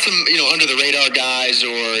 under the radar guys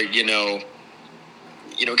or,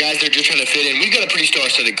 guys that are just trying to fit in. We've got a pretty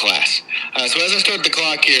star-studded class. So as I start the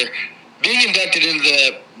clock here, being inducted into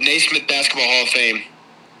the Naismith Basketball Hall of Fame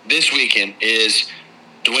this weekend is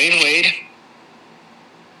Dwayne Wade,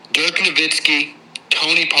 Dirk Nowitzki,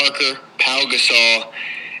 Tony Parker, Pau Gasol,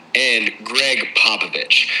 and Greg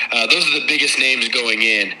Popovich. Those are the biggest names going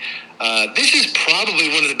in. This is probably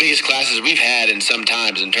one of the biggest classes we've had in some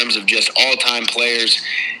times in terms of just all-time players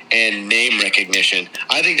and name recognition.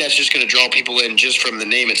 I think that's just going to draw people in just from the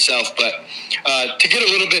name itself. But to get a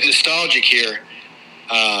little bit nostalgic here,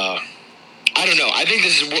 I don't know. I think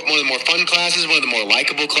this is one of the more fun classes, one of the more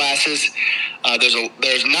likable classes.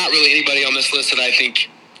 There's not really anybody on this list that I think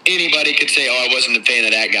anybody could say, I wasn't a fan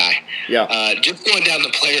of that guy. Yeah. Just going down the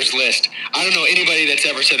players list, I don't know anybody that's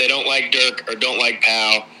ever said they don't like Dirk or don't like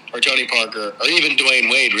Pau or Tony Parker or even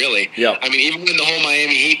Dwayne Wade, really. Yeah. I mean, even when the whole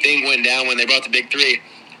Miami Heat thing went down when they brought the big three,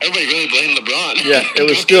 everybody really blamed LeBron. Yeah,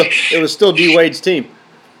 it was still D Wade's team.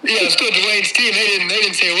 Yeah, it was still Dwayne's team. They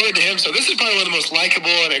didn't say a word to him. So this is probably one of the most likable,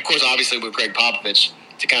 and of course, obviously with Greg Popovich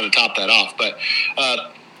to kind of top that off. But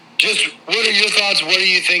just what are your thoughts? What are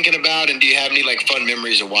you thinking about? And do you have any fun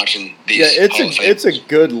memories of watching these? Yeah, it's a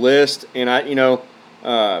good list, and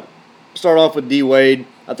start off with D Wade.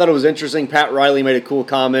 I thought it was interesting. Pat Riley made a cool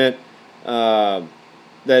comment that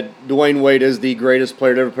Dwayne Wade is the greatest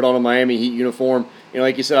player to ever put on a Miami Heat uniform.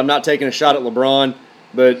 Like you said, I'm not taking a shot at LeBron,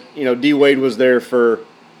 but D Wade was there for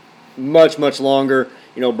much, much longer.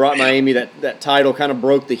 Brought Miami that title, kind of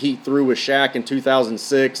broke the Heat through with Shaq in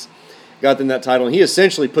 2006. Got them that title, and he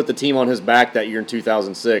essentially put the team on his back that year in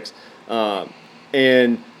 2006.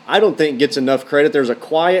 And I don't think gets enough credit. There's a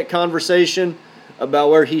quiet conversation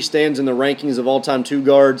about where he stands in the rankings of all-time two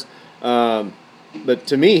guards. But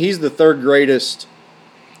to me, he's the third greatest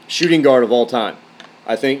shooting guard of all time.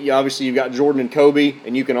 I think, obviously, you've got Jordan and Kobe,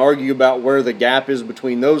 and you can argue about where the gap is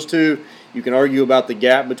between those two. You can argue about the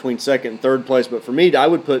gap between second and third place. But for me, I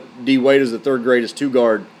would put D. Wade as the third greatest two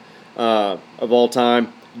guard of all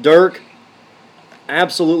time. Dirk,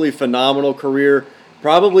 absolutely phenomenal career.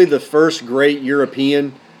 Probably the first great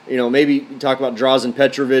European. Maybe talk about Drazen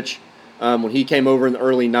Petrovic when he came over in the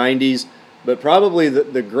early 90s. But probably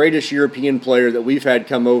the greatest European player that we've had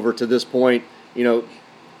come over to this point.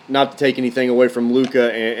 Not to take anything away from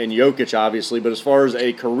Luka and Jokic, obviously, but as far as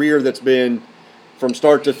a career that's been from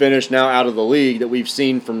start to finish now out of the league that we've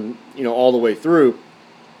seen from, all the way through,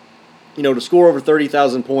 to score over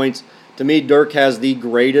 30,000 points, to me, Dirk has the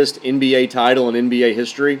greatest NBA title in NBA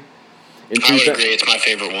history. I would agree. It's my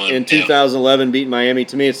favorite one. In 2011, beating Miami.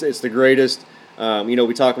 To me, it's the greatest.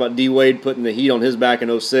 We talk about D. Wade putting the heat on his back in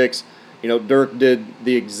 2006. Dirk did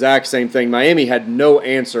the exact same thing. Miami had no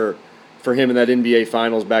answer for him in that NBA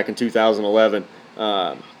Finals back in 2011.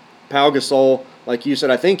 Pau Gasol, like you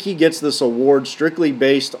said, I think he gets this award strictly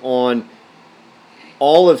based on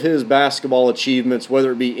all of his basketball achievements,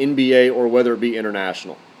 whether it be NBA or whether it be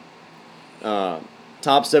international.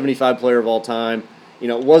 Top 75 player of all time.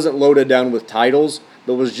 Wasn't loaded down with titles,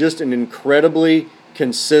 but was just an incredibly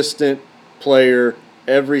consistent player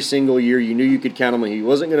every single year. You knew you could count him. He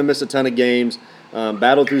wasn't going to miss a ton of games.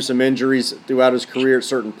 Battled through some injuries throughout his career at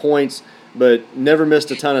certain points, but never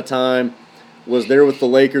missed a ton of time. Was there with the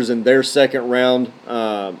Lakers in their second round,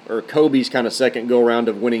 or Kobe's kind of second go-around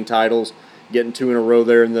of winning titles, getting two in a row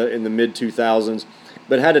there in the mid-2000s.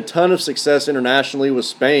 But had a ton of success internationally with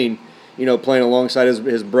Spain, playing alongside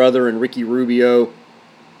his brother and Ricky Rubio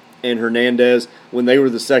and Hernandez when they were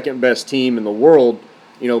the second-best team in the world,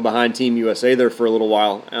 behind Team USA there for a little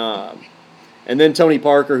while. And then Tony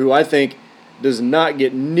Parker, who I think does not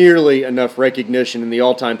get nearly enough recognition in the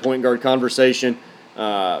all-time point guard conversation.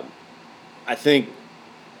 I think,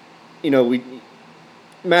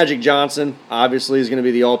 Magic Johnson obviously is going to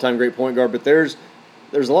be the all-time great point guard, but there's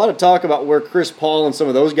a lot of talk about where Chris Paul and some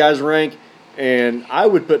of those guys rank, and I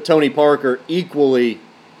would put Tony Parker equally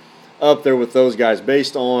up there with those guys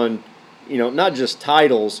based on, not just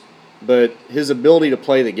titles, but his ability to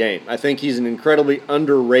play the game. I think he's an incredibly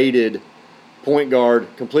underrated point guard,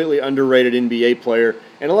 completely underrated NBA player,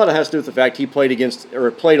 and a lot of it has to do with the fact he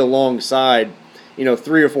played alongside,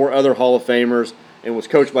 3 or 4 other Hall of Famers, and was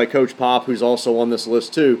coached by Coach Pop, who's also on this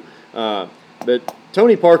list too. But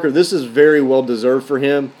Tony Parker, this is very well deserved for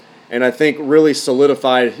him, and I think really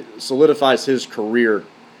solidifies his career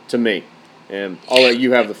to me. And I'll let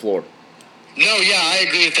you have the floor. No, yeah, I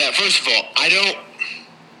agree with that. First of all, I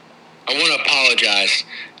want to apologize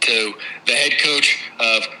to the head coach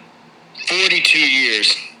of 42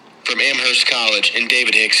 years from Amherst College and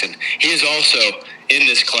David Hickson. He is also in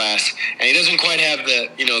this class, and he doesn't quite have the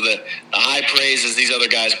high praise as these other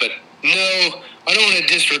guys, but no, I don't want to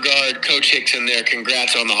disregard Coach Hickson there.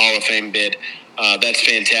 Congrats on the Hall of Fame bid. That's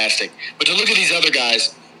fantastic. But to look at these other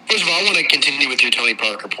guys, first of all, I want to continue with your Tony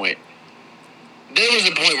Parker point. There was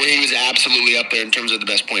a point where he was absolutely up there in terms of the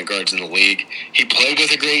best point guards in the league. He played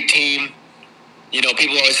with a great team.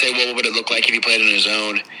 People always say, well, what would it look like if he played on his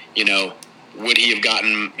own? Would he have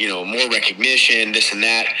gotten, more recognition, this and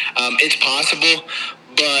that? It's possible,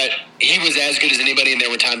 but he was as good as anybody, and there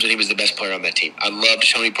were times when he was the best player on that team. I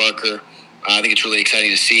loved Tony Parker. I think it's really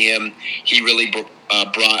exciting to see him. He really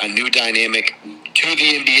brought a new dynamic to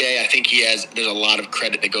the NBA. I think there's a lot of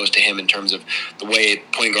credit that goes to him in terms of the way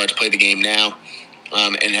point guards play the game now,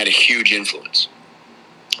 and had a huge influence.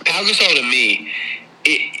 Pau Gasol, to me,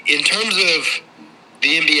 in terms of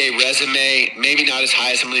the NBA resume, maybe not as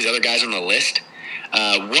high as some of these other guys on the list.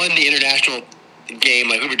 Won the international game,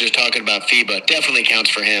 like we were just talking about FIBA, definitely counts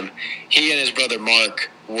for him. He and his brother Mark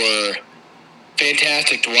were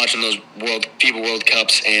fantastic to watch in those FIBA World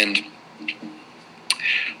Cups and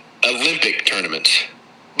Olympic tournaments.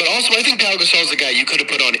 But also, I think Pau Gasol is a guy you could have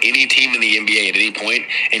put on any team in the NBA at any point,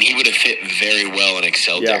 and he would have fit very well and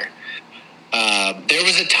excelled there. There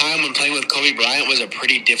was a time when playing with Kobe Bryant was a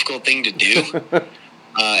pretty difficult thing to do.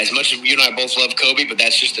 As much as you and I both love Kobe, but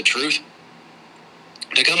that's just the truth.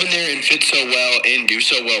 To come in there and fit so well and do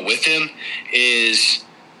so well with him is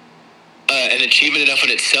an achievement enough in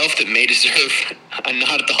itself that may deserve a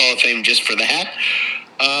nod at the Hall of Fame just for that.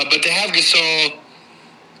 But to have Gasol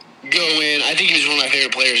go in, I think he was one of my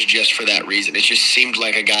favorite players just for that reason. It just seemed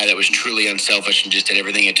like a guy that was truly unselfish and just did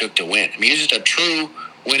everything it took to win. I mean, he was just a true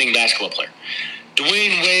winning basketball player.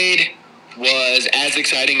 Dwayne Wade was as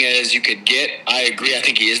exciting as you could get. I agree. I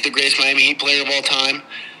think he is the greatest Miami Heat player of all time.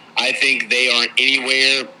 I think they aren't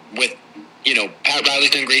anywhere with, Pat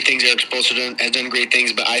Riley's done great things. Eric Spoelstra has done great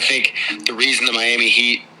things. But I think the reason the Miami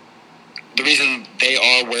Heat, the reason they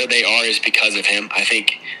are where they are is because of him. I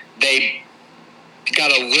think they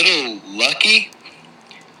got a little lucky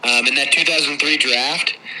in that 2003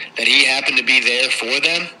 draft that he happened to be there for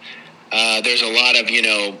them. There's a lot of,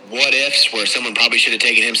 what ifs where someone probably should have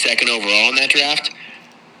taken him second overall in that draft.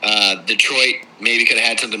 Detroit maybe could have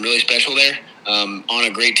had something really special there on a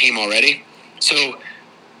great team already. So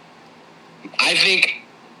I think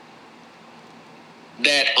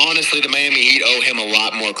that, honestly, the Miami Heat owe him a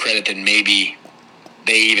lot more credit than maybe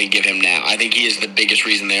they even give him now. I think he is the biggest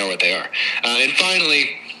reason they are what they are. And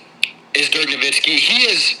finally is Dirk Nowitzki. He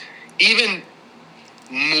is, even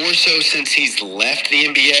more so since he's left the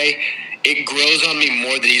NBA, it grows on me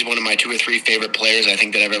more that he's one of my 2 or 3 favorite players I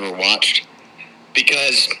think that I've ever watched,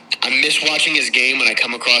 because I miss watching his game. When I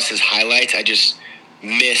come across his highlights, I just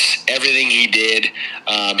miss everything he did.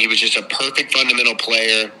 He was just a perfect fundamental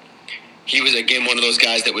player. He was, again, one of those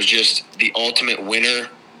guys that was just the ultimate winner,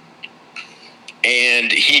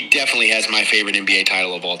 and he definitely has my favorite NBA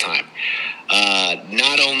title of all time.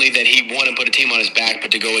 Not only that he won and put a team on his back,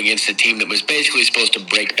 but to go against a team that was basically supposed to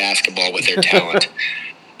break basketball with their talent.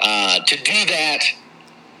 To do that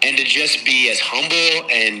and to just be as humble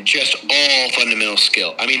and just all fundamental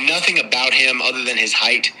skill. I mean, nothing about him other than his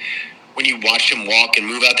height, when you watched him walk and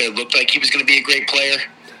move out there, looked like he was going to be a great player.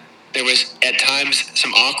 There was, at times,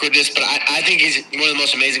 some awkwardness, but I think he's one of the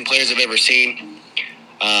most amazing players I've ever seen.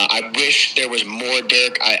 I wish there was more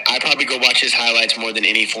Dirk. I probably go watch his highlights more than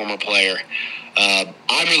any former player.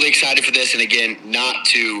 I'm really excited for this, and again, not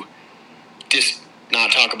to just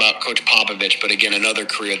not talk about Coach Popovich, but again, another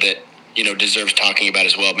career that deserves talking about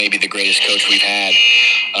as well. Maybe the greatest coach we've had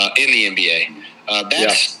in the NBA.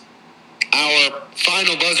 That's our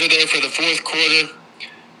final buzzer there for the fourth quarter.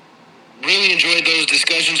 Really enjoyed those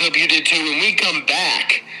discussions. Hope you did too. When we come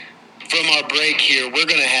back from our break here, we're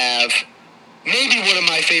going to have maybe one of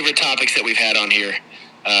my favorite topics that we've had on here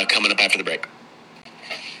coming up after the break.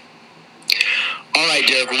 All right,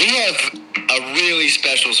 Derek, we have a really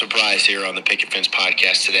special surprise here on the Picket Fence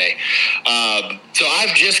Podcast today. So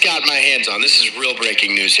I've just got my hands on, this is real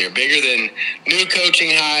breaking news here, bigger than new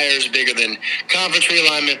coaching hires, bigger than conference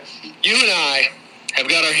realignment. You and I have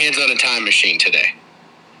got our hands on a time machine today.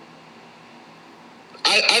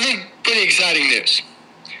 I think pretty exciting news.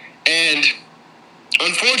 And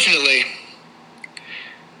unfortunately,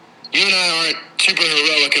 you and I aren't super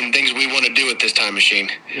heroic in things we want to do with this time machine.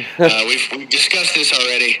 We've discussed this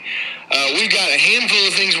already. We've got a handful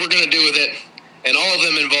of things we're going to do with it, and all of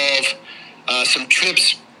them involve some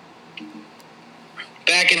trips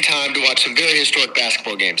back in time to watch some very historic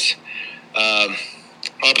basketball games. Our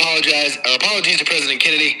apologies to President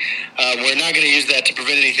Kennedy. We're not going to use that to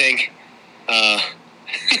prevent anything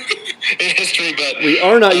in history, but we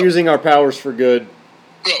are not using our powers for good.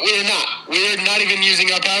 We're not. We're not even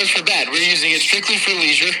using our powers for bad. We're using it strictly for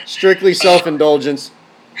leisure. Strictly self-indulgence.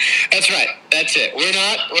 That's right. That's it. We're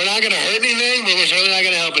not going to hurt anything, but we're certainly not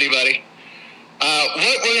going to help anybody.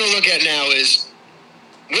 What we're going to look at now is,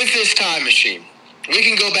 with this time machine, we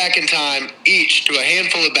can go back in time each to a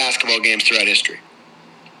handful of basketball games throughout history.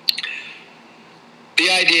 The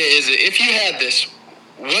idea is that if you had this,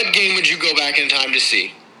 what game would you go back in time to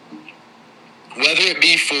see? Whether it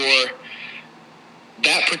be for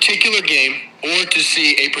that particular game or to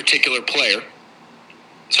see a particular player.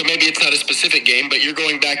 So maybe it's not a specific game, but you're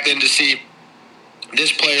going back then to see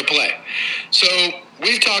this player play. So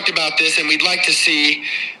we've talked about this, and we'd like to see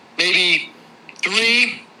maybe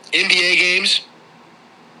 3 NBA games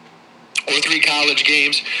or 3 college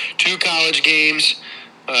games, 2 college games,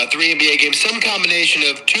 3 NBA games, some combination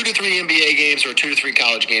of 2 to 3 NBA games or 2 to 3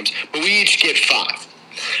 college games, but we each get 5.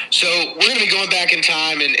 So we're going to be going back in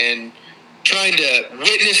time and trying to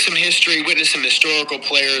witness some history, witness some historical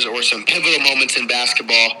players or some pivotal moments in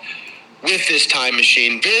basketball with this time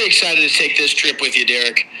machine. Very excited to take this trip with you,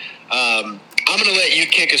 Derik. I'm going to let you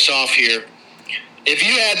kick us off here. If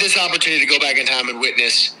you had this opportunity to go back in time and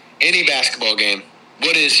witness any basketball game,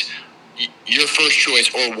 what is your first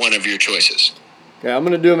choice or one of your choices? Okay, I'm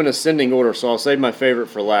going to do them in ascending order, so I'll save my favorite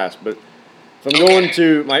for last. But if I'm going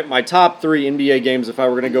to my top 3 NBA games, if I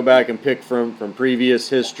were going to go back and pick from previous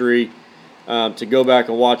history, to go back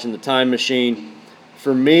and watch in the time machine,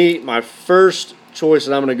 for me, my first choice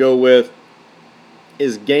that I'm going to go with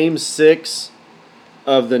is Game 6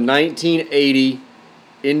 of the 1980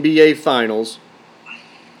 NBA Finals,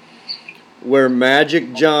 where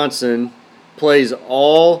Magic Johnson plays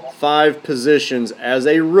all 5 positions as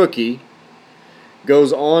a rookie,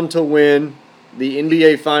 goes on to win the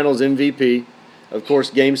NBA Finals MVP. Of course,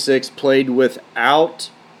 Game 6 played without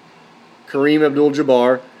Kareem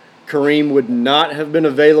Abdul-Jabbar. Kareem would not have been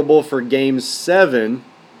available for Game 7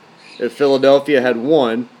 if Philadelphia had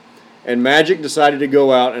won. And Magic decided to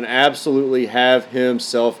go out and absolutely have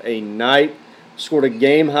himself a night. Scored a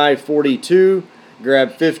game-high 42,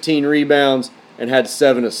 grabbed 15 rebounds, and had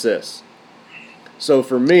 7 assists. So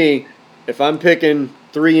for me, if I'm picking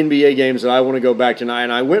 3 NBA games that I want to go back tonight,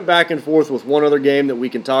 and I went back and forth with one other game that we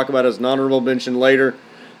can talk about as an honorable mention later,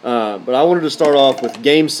 but I wanted to start off with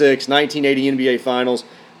Game 6, 1980 NBA Finals,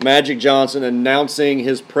 Magic Johnson announcing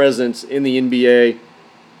his presence in the NBA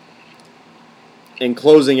and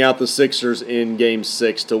closing out the Sixers in Game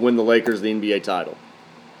 6 to win the Lakers the NBA title.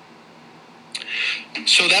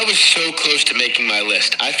 So that was so close to making my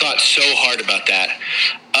list. I thought so hard about that.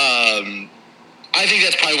 I think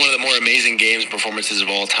that's probably one of the more amazing games performances of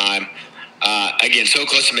all time. Again, so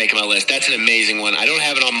close to making my list. That's an amazing one. I don't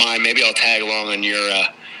have it on mine. Maybe I'll tag along on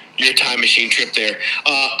your time machine trip there.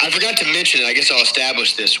 I forgot to mention, and I guess I'll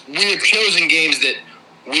establish this. We have chosen games that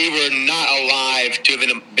we were not alive to have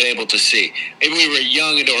been able to see. Maybe we were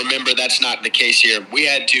young and don't remember. That's not the case here. We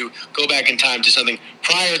had to go back in time to something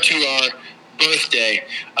prior to our birthday.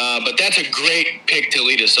 But that's a great pick to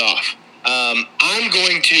lead us off. I'm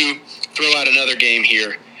going to throw out another game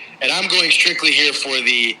here, and I'm going strictly here for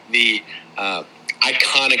the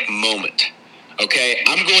iconic moment. Okay,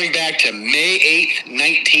 I'm going back to May 8th,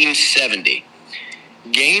 1970.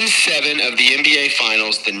 Game 7 of the NBA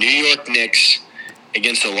Finals, the New York Knicks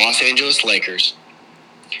against the Los Angeles Lakers.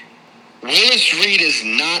 Willis Reed is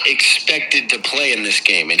not expected to play in this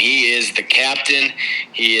game, and he is the captain.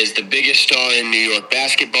 He is the biggest star in New York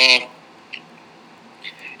basketball.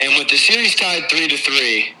 And with the series tied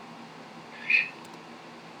 3-3,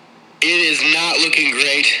 it is not looking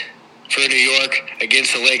great for New York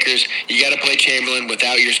against the Lakers. You got to play Chamberlain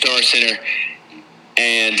without your star center.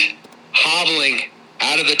 And hobbling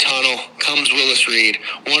out of the tunnel comes Willis Reed,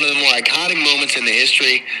 one of the more iconic moments in the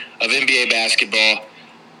history of NBA basketball.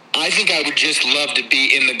 I think I would just love to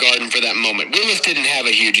be in the Garden for that moment. Willis didn't have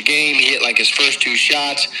a huge game. He hit like his first 2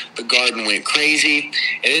 shots. The Garden went crazy.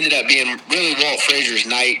 It ended up being really Walt Frazier's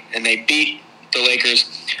night, and they beat the Lakers.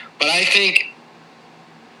 But I think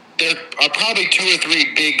there are probably 2 or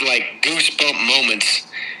 3 big, like, goosebump moments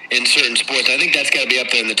in certain sports. I think that's got to be up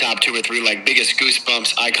there in the top 2 or 3, like, biggest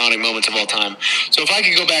goosebumps, iconic moments of all time. So if I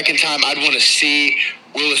could go back in time, I'd want to see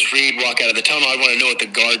Willis Reed walk out of the tunnel. I'd want to know what the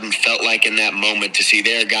Garden felt like in that moment, to see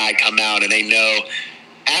their guy come out and they know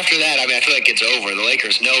after that, I mean, I feel like it's over. The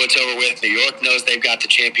Lakers know it's over with. New York knows they've got the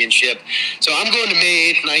championship. So I'm going to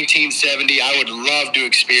May 8th, 1970. I would love to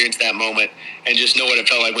experience that moment and just know what it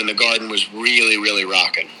felt like when the Garden was really, really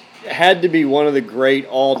rocking. It had to be one of the great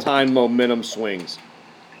all-time momentum swings.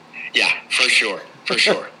 Yeah, for sure. For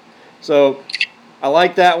sure. So I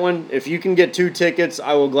like that one. If you can get 2 tickets,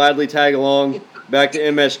 I will gladly tag along back to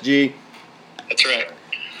MSG. That's right.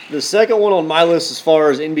 The second one on my list as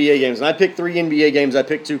far as NBA games, and I picked 3 NBA games, I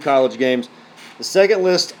picked 2 college games. The second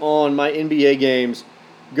list on my NBA games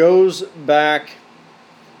goes back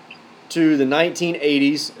to the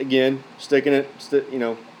 1980s, again, staying in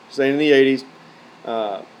the 80s,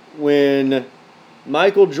 when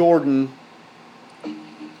Michael Jordan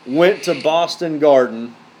went to Boston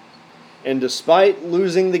Garden, and despite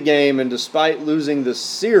losing the game and despite losing the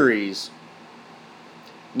series,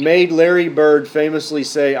 made Larry Bird famously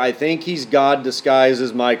say, "I think he's God disguised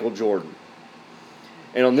as Michael Jordan."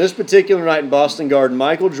 And on this particular night in Boston Garden,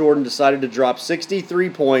 Michael Jordan decided to drop 63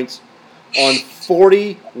 points on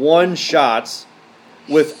 41 shots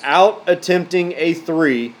without attempting a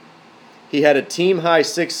 3. He had a team-high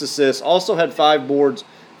 6 assists, also had 5 boards,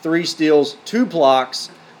 3 steals, 2 blocks,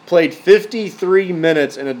 played 53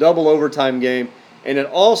 minutes in a double overtime game, and it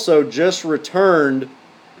also just returned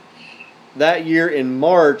that year in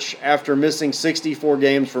March after missing 64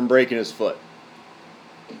 games from breaking his foot.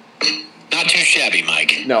 Not too shabby,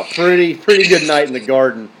 Mike. No, pretty good night in the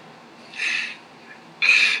Garden.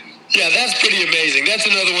 Yeah, that's pretty amazing. That's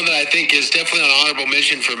another one that I think is definitely an honorable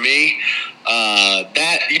mention for me.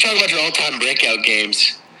 That you talk about your all-time breakout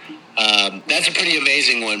games. That's a pretty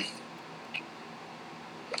amazing one.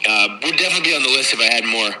 Would definitely be on the list if I had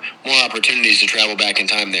more opportunities to travel back in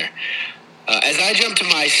time there. As I jump to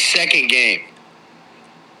my second game,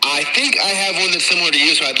 I think I have one that's similar to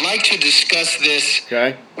you, so I'd like to discuss this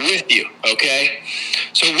with you, okay?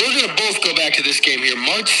 So we're going to both go back to this game here.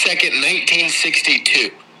 March 2nd,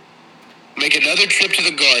 1962. Make another trip to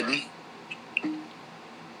the Garden.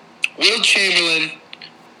 Will Chamberlain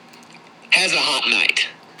has a hot night.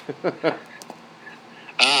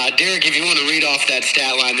 Derik, if you want to read off that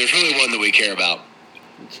stat line, there's really one that we care about.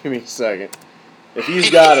 Give me a second. If he's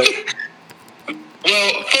got it.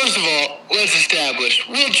 Well, first of all, let's establish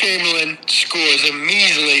Will Chamberlain scores a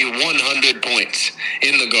measly 100 points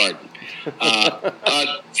in the Garden.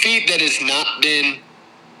 A feat that has not been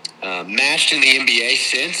matched in the NBA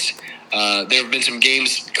since. There have been some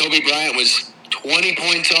games. Kobe Bryant was 20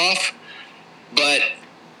 points off, but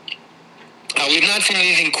we've not seen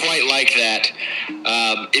anything quite like that.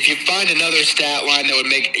 If you find another stat line that would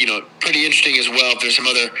make pretty interesting as well, if there's some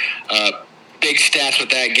other big stats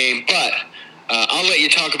with that game, but I'll let you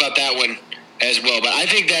talk about that one as well. But I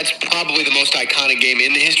think that's probably the most iconic game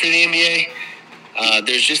in the history of the NBA.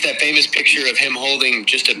 There's just that famous picture of him holding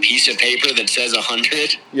just a piece of paper that says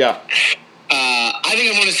 100. Yeah. I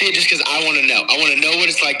think I want to see it just because I want to know. I want to know what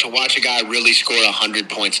it's like to watch a guy really score 100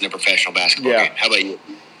 points in a professional basketball game. How about you?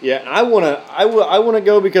 Yeah, I want to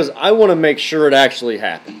go because I want to make sure it actually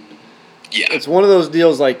happened. Yeah. It's one of those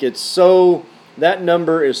deals that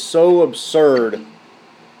number is so absurd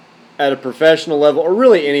at a professional level, or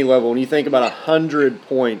really any level. When you think about 100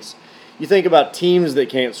 points, you think about teams that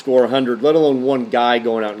can't score 100, let alone one guy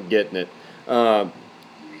going out and getting it.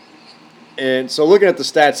 And so looking at the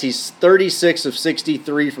stats, he's 36 of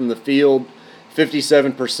 63 from the field,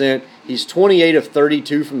 57%. He's 28 of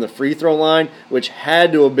 32 from the free throw line, which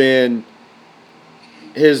had to have been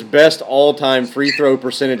his best all-time free throw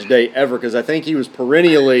percentage day ever, because I think he was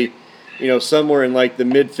perennially, somewhere in like the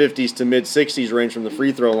mid-50s to mid-60s range from the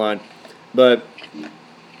free throw line. But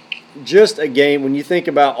just a game, when you think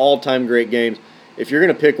about all-time great games, if you're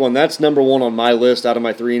going to pick one, that's number one on my list out of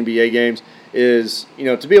my 3 NBA games, is,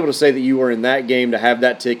 to be able to say that you were in that game, to have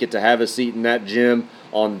that ticket, to have a seat in that gym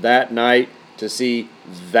on that night, to see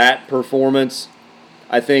that performance,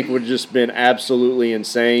 I think would have just been absolutely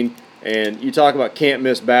insane. And you talk about can't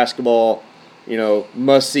miss basketball,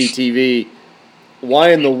 must-see TV.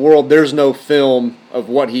 Why in the world there's no film of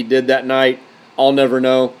what he did that night, I'll never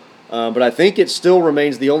know. But I think it still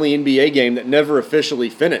remains the only NBA game that never officially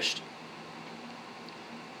finished,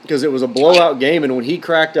 because it was a blowout game, and when he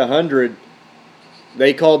cracked 100,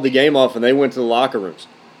 they called the game off and they went to the locker rooms.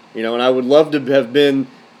 And I would love to have been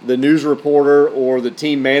the news reporter or the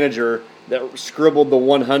team manager that scribbled the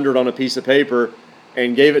 100 on a piece of paper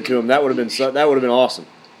and gave it to him. That would have been awesome.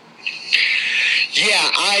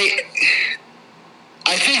 Yeah, I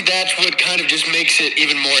think that's what kind of just makes it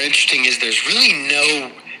even more interesting, is there's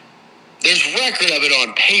record of it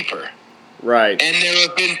on paper. Right. And there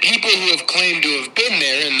have been people who have claimed to have been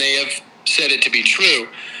there, and they have said it to be true.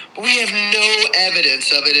 but we have no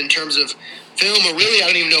evidence of it in terms of film, or really I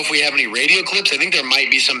don't even know if we have any radio clips. I think there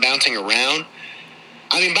might be some bouncing around.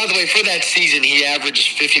 I mean, by the way, for that season, he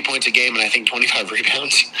averaged 50 points a game and I think 25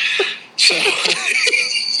 rebounds. So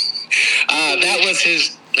that was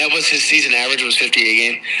his season average, was 50 a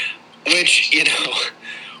game, which, you know,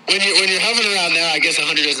 when you're hovering around there, I guess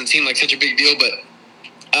 100 doesn't seem like such a big deal, but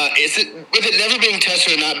with it never being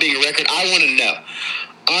touched or not being a record, I want to know.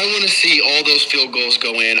 I want to see all those field goals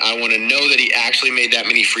go in. I want to know that he actually made that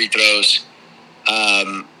many free throws.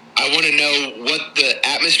 I want to know what the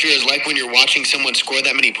atmosphere is like when you're watching someone score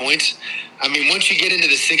that many points. I mean, once you get into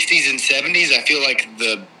the 60s and 70s, I feel like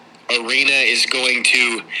the arena is going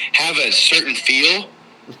to have a certain feel.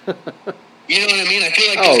 You know what I mean? I feel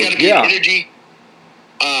like there's got to be an energy.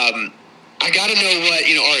 I got to know what,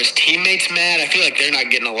 you know, are his teammates mad? I feel like they're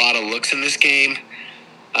not getting a lot of looks in this game.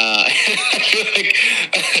 I feel like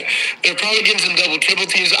they're probably getting some double, triple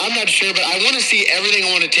teams. I'm not sure, but I want to see everything.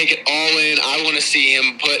 I want to take it all in. I want to see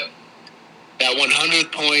him put that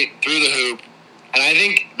 100th point through the hoop. And I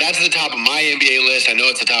think that's the top of my NBA list. I know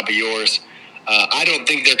it's the top of yours. I don't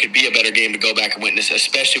think there could be a better game to go back and witness,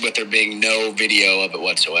 especially with there being no video of it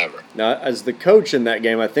whatsoever. Now, as the coach in that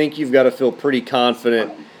game, I think you've got to feel pretty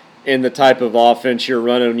confident in the type of offense you're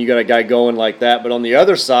running when you got a guy going like that. But on the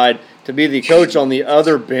other side, to be the coach on the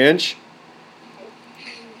other bench,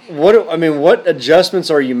 what adjustments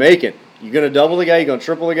are you making? You going to double the guy? You going to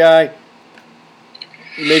triple the guy?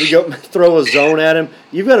 Maybe go throw a zone at him?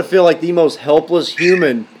 You've got to feel like the most helpless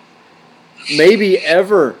human maybe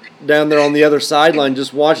ever down there on the other sideline,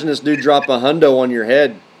 just watching this dude drop a hundo on your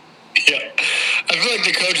head. Yeah. I feel like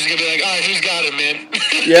the coach is going to be like, all right, who's got him, man?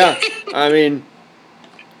 Yeah. I mean,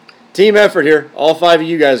 team effort here. All five of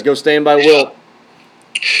you guys go stand by Wilt.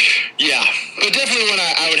 Yeah, but definitely one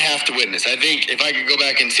I would have to witness. I think if I could go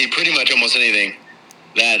back and see pretty much almost anything,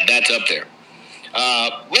 that's up there.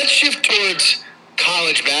 Let's shift towards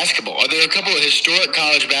college basketball. Are there a couple of historic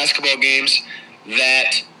college basketball games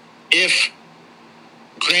that, if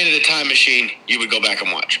granted a time machine, you would go back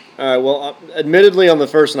and watch? All right, well, admittedly on the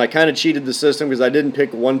first one, I kind of cheated the system because I didn't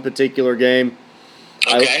pick one particular game.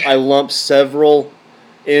 Okay. I lumped several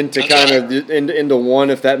into into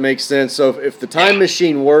one, if that makes sense. So if the time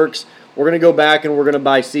machine works, we're going to go back and we're going to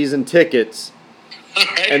buy season tickets,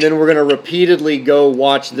 and then we're going to repeatedly go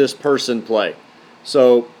watch this person play.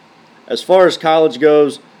 So as far as college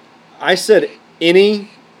goes, I said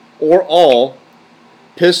any or all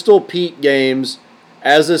Pistol Pete games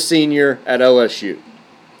as a senior at LSU.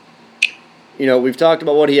 You know, we've talked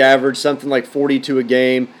about what he averaged, something like 42 a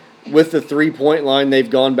game. With the three-point line, they've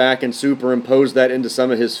gone back and superimposed that into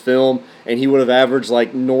some of his film, and he would have averaged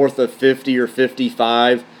like north of 50 or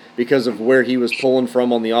 55 because of where he was pulling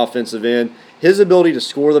from on the offensive end. His ability to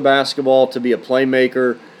score the basketball, to be a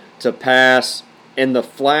playmaker, to pass, and the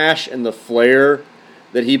flash and the flair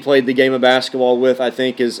that he played the game of basketball with, I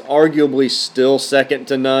think, is arguably still second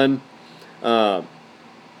to none.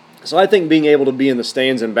 So I think being able to be in the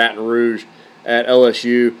stands in Baton Rouge at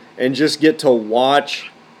LSU and just get to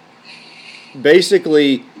watch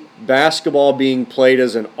basically basketball being played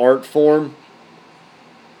as an art form,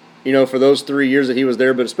 you know, for those 3 years that he was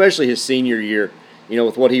there, but especially his senior year, you know,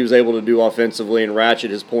 with what he was able to do offensively and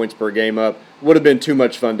ratchet his points per game up, would have been too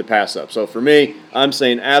much fun to pass up. So for me, I'm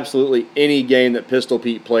saying absolutely any game that Pistol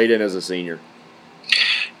Pete played in as a senior.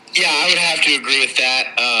 Yeah, I would have to agree with that.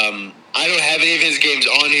 I don't have any of his games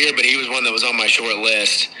on here, but he was one that was on my short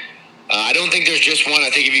list. I don't think there's just one. I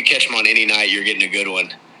think if you catch him on any night, you're getting a good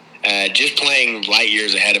one. Just playing light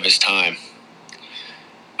years ahead of his time.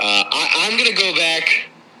 I'm going to go back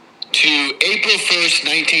to April 1st,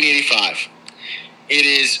 1985. It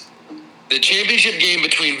is the championship game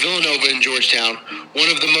between Villanova and Georgetown, one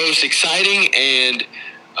of the most exciting and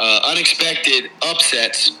unexpected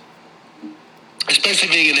upsets, especially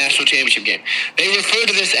being a national championship game. They refer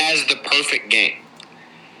to this as the perfect game.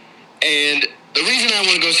 And the reason I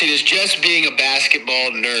want to go see this, just being a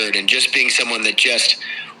basketball nerd and just being someone that just,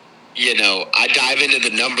 you know, I dive into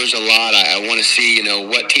the numbers a lot. I want to see, you know,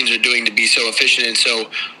 what teams are doing to be so efficient and so,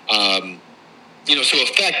 you know, so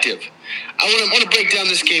effective. I want to break down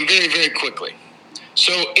this game very, very quickly.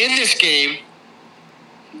 So in this game,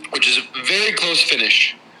 which is a very close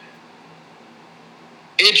finish,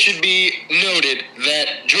 it should be noted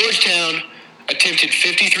that Georgetown attempted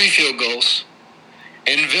 53 field goals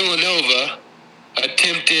and Villanova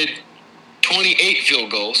attempted 28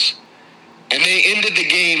 field goals, and they ended the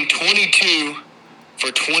game 22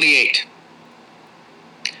 for 28.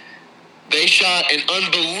 They shot an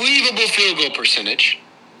unbelievable field goal percentage,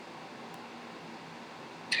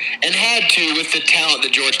 and had to with the talent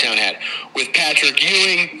that Georgetown had, with Patrick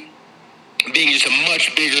Ewing being just a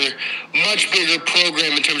much bigger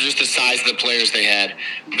program in terms of just the size of the players they had.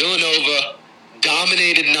 Villanova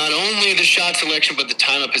dominated not only the shot selection but the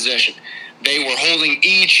time of possession. They were holding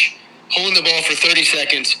the ball for 30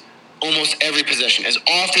 seconds almost every possession, as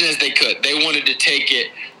often as they could. They wanted to take it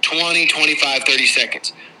 20, 25, 30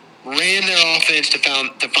 seconds. Ran their offense to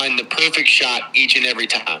find the perfect shot each and every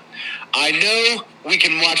time. I know we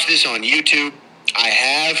can watch this on YouTube. I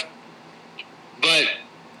have. But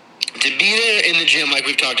to be there in the gym, like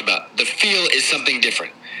we've talked about, the feel is something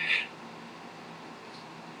different.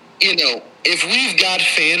 You know, if we've got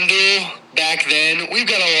FanDuel back then, we've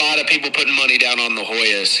got a lot of people putting money down on the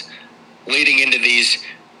Hoyas leading into these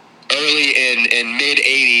early and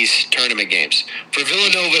mid-'80s tournament games. For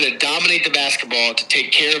Villanova to dominate the basketball, to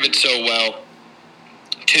take care of it so well,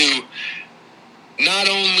 to not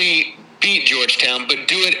only beat Georgetown, but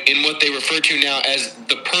do it in what they refer to now as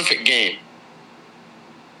the perfect game,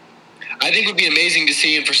 I think would be amazing to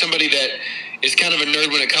see. And for somebody that is kind of a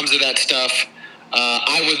nerd when it comes to that stuff,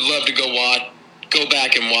 I would love to go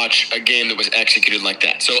back and watch a game that was executed like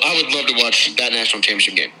that. So I would love to watch that national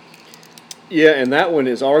championship game. Yeah, and that one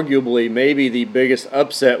is arguably maybe the biggest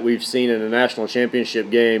upset we've seen in a national championship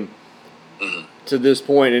game to this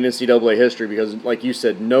point in NCAA history, because, like you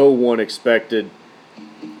said, no one expected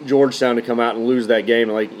Georgetown to come out and lose that game.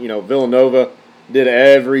 Like, you know, Villanova did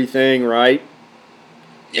everything right,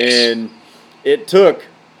 and it took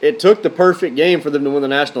the perfect game for them to win the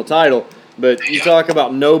national title. But you talk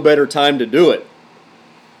about no better time to do it.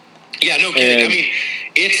 Yeah, no kidding. I mean,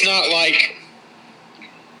 it's not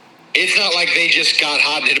like they just got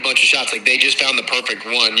hot and hit a bunch of shots. Like, they just found the perfect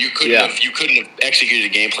one. You couldn't have executed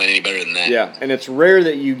a game plan any better than that. Yeah, and it's rare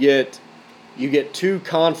that you get two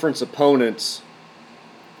conference opponents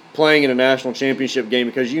playing in a national championship game,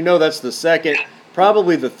 because you know that's the second,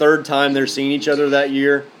 probably the third time they're seeing each other that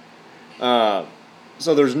year. So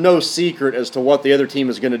there's no secret as to what the other team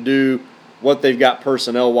is going to do, what they've got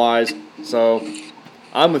personnel-wise. So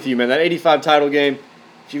I'm with you, man. That 85 title game,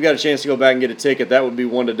 if you've got a chance to go back and get a ticket, that would be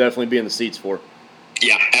one to definitely be in the seats for.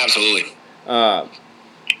 Yeah, absolutely.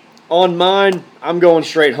 On mine, I'm going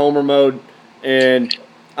straight homer mode, and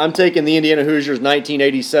I'm taking the Indiana Hoosiers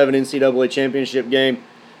 1987 NCAA championship game.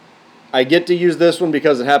 I get to use this one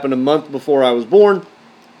because it happened a month before I was born.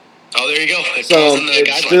 Oh, there you go. So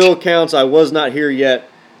it still counts. I was not here yet.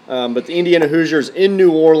 But the Indiana Hoosiers in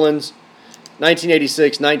New Orleans,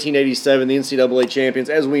 1986, 1987, the NCAA champions.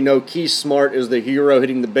 As we know, Keith Smart is the hero,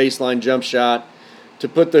 hitting the baseline jump shot to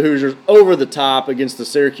put the Hoosiers over the top against the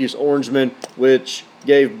Syracuse Orangemen, which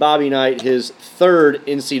gave Bobby Knight his third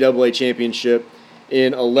NCAA championship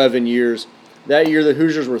in 11 years. That year, the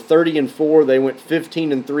Hoosiers were 30-4. They went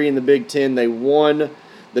 15-3 in the Big Ten. They won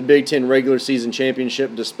the Big Ten regular season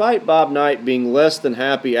championship, despite Bob Knight being less than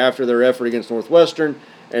happy after their effort against Northwestern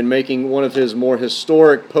and making one of his more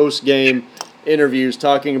historic post-game interviews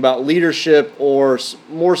talking about leadership, or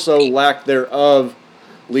more so lack thereof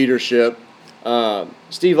leadership.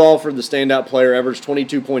 Steve Alford, the standout player, averaged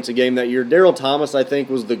 22 points a game that year. Daryl Thomas, I think,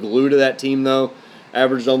 was the glue to that team, though.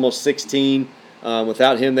 Averaged almost 16.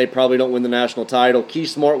 Without him, they probably don't win the national title. Keith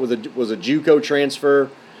Smart was a JUCO transfer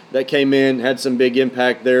that came in, had some big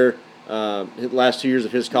impact there last 2 years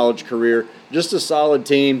of his college career. Just a solid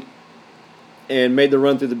team, and made the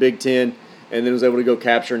run through the Big Ten, and then was able to go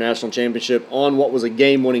capture a national championship on what was a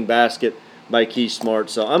game-winning basket by Keith Smart.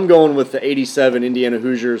 So I'm going with the 87 Indiana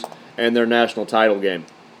Hoosiers and their national title game.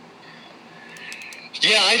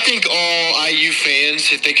 Yeah, I think all IU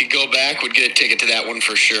fans, if they could go back, would get a ticket to that one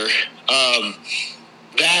for sure.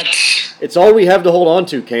 It's all we have to hold on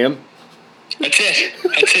to, Cam. That's it.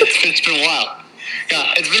 It's been a while.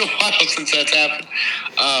 Yeah, it's been a while since that's happened.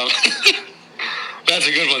 That's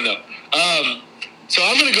a good one, though. So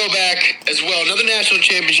I'm going to go back as well. Another national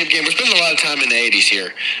championship game. We're spending a lot of time in the 80s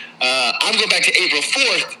here. I'm going back to April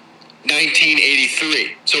 4th,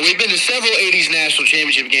 1983. So we've been to several 80s national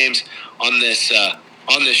championship games on this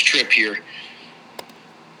trip here.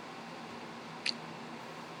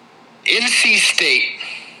 NC State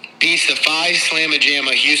beats the Phi Slamma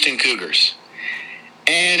Jamma Houston Cougars.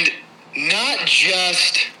 And not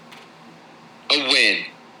just a win.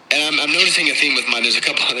 And I'm noticing a theme with mine.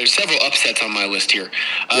 There's several upsets on my list here.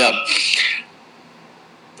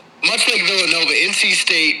 Much like Villanova, NC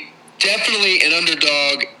State definitely an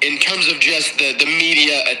underdog in terms of just the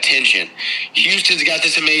media attention. Houston's got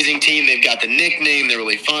this amazing team. They've got the nickname. They're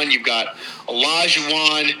really fun. You've got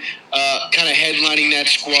Olajuwon kind of headlining that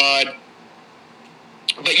squad.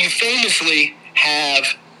 But you famously have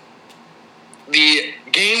the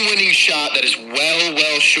game-winning shot that is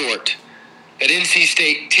well short that NC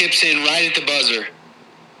State tips in right at the buzzer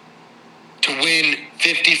to win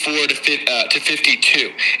 54 to 52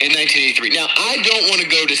 in 1983. Now, I don't want to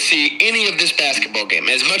go to see any of this basketball game,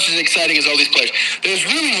 as much as exciting as all these players. There's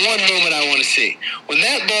really one moment I want to see. When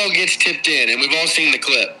that ball gets tipped in, and we've all seen the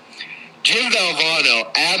clip, Jim Valvano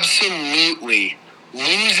absolutely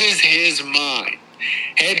loses his mind.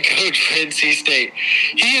 Head coach for NC State.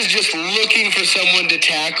 He is just looking for someone to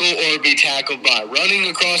tackle or be tackled by, running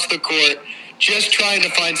across the court, just trying to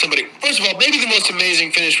find somebody. First of all, maybe the most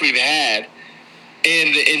amazing finish we've had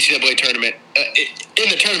in the NCAA tournament,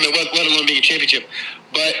 let alone being a championship.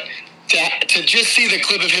 But to just see the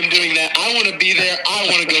clip of him doing that, I want to be there. I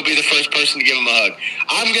want to go be the first person to give him a hug.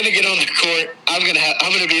 I'm going to get on the court. I'm going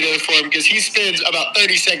to be there for him because he spends about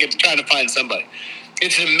 30 seconds trying to find somebody.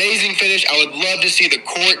 It's an amazing finish. I would love to see the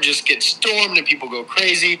court just get stormed and people go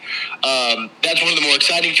crazy. That's one of the more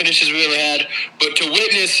exciting finishes we've ever had. But to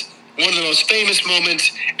witness one of the most famous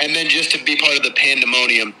moments and then just to be part of the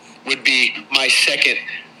pandemonium would be my second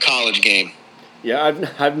college game. Yeah,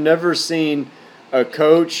 I've never seen a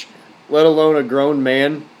coach, let alone a grown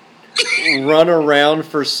man, run around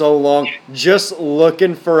for so long just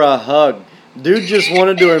looking for a hug. Dude just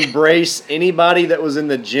wanted to embrace anybody that was in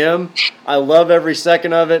the gym. I love every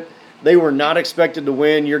second of it. They were not expected to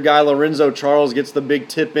win. Your guy Lorenzo Charles gets the big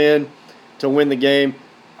tip in to win the game.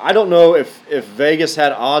 I don't know if Vegas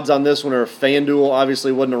had odds on this one or if FanDuel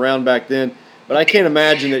obviously wasn't around back then, but I can't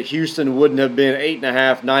imagine that Houston wouldn't have been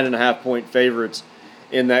 8.5, 9.5 point favorites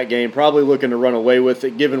in that game, probably looking to run away with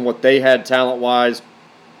it given what they had talent-wise.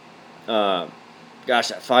 That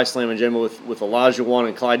 5-slam and jam with Elijah Wan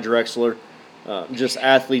and Clyde Drexler. Just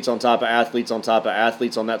athletes on top of athletes on top of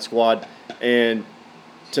athletes on that squad. And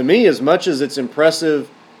to me, as much as it's impressive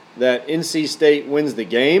that NC State wins the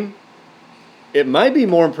game, it might be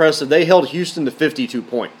more impressive they held Houston to 52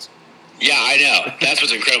 points. Yeah, I know. That's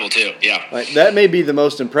what's incredible, too. Yeah. Like, that may be the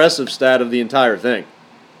most impressive stat of the entire thing.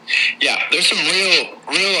 Yeah, there's some real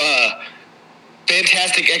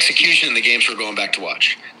fantastic execution in the games we're going back to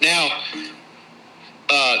watch. Now,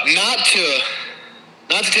 not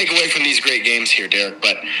to take away from these great games here, Derek,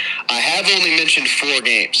 but I have only mentioned 4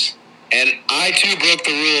 games, and I, too, broke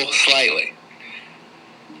the rule slightly.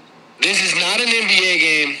 This is not an NBA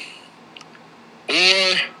game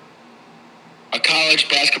or a college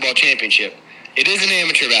basketball championship. It is an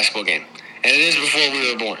amateur basketball game, and it is before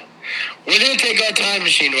we were born. We're going to take our time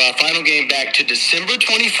machine to our final game back to December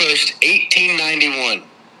 21st, 1891.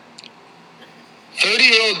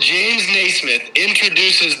 30-year-old James Naismith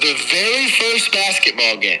introduces the very first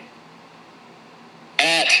basketball game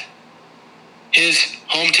at his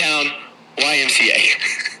hometown YMCA.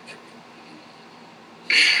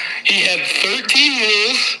 He had 13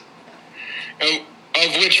 rules,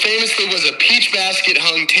 of which famously was a peach basket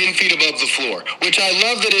hung 10 feet above the floor, which I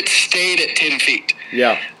love that it stayed at 10 feet.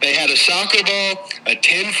 Yeah. They had a soccer ball, a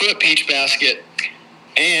 10-foot peach basket,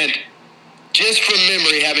 and just from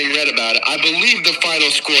memory, having read about it, I believe the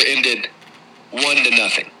final score ended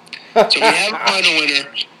 1-0. So we have a final winner.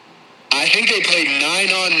 I think they played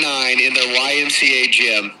 9-on-9 in their YMCA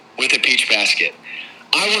gym with a peach basket.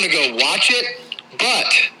 I want to go watch it,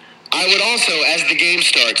 but I would also, as the game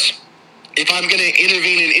starts, if I'm going to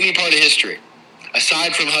intervene in any part of history,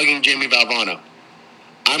 aside from hugging Jimmy Valvano,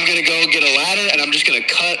 I'm going to go get a ladder and I'm just going to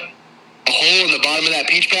cut a hole in the bottom of that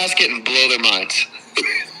peach basket and blow their minds.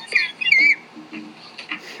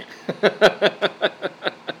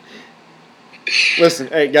 Listen,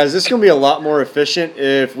 hey guys, this is going to be a lot more efficient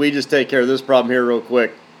if we just take care of this problem here real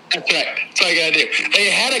quick. That's right. That's all you got to do. They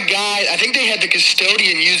had a guy, I think they had the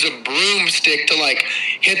custodian use a broomstick to,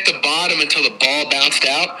 hit the bottom until the ball bounced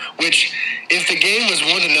out, which, if the game was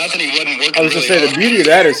 1-0, he wasn't working I was going to say, hard. the beauty of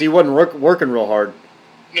that is he wasn't working real hard.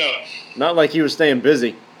 No. Not like he was staying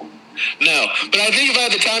busy. No. But I think if I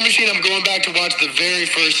had the time machine, I'm going back to watch the very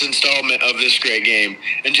first installment of this great game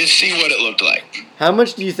and just see what it looked like. How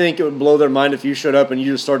much do you think it would blow their mind if you showed up and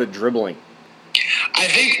you just started dribbling? I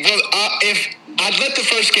think, if I'd let the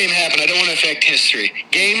first game happen, I don't want to affect history.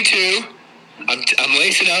 Game 2, I'm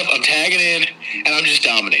lacing up, I'm tagging in, and I'm just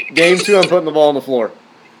dominating. Game 2, I'm putting the ball on the floor.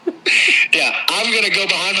 Yeah, I'm going to go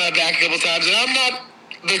behind my back a couple times, and I'm not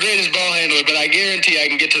the greatest ball handler, but I guarantee I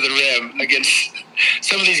can get to the rim against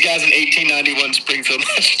some of these guys in 1891 Springfield,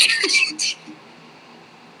 Massachusetts.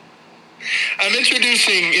 I'm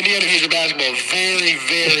introducing Indiana Hoosier basketball very,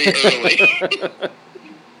 very early.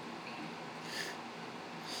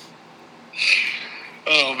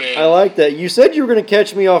 Oh, man. I like that. You said you were going to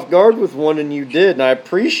catch me off guard with one, and you did, and I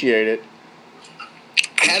appreciate it.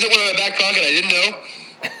 I had it one in my back pocket. I didn't know.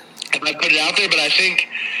 I put it out there, but I think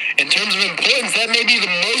in terms of importance, that may be the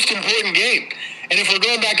most important game. And if we're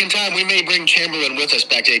going back in time, we may bring Chamberlain with us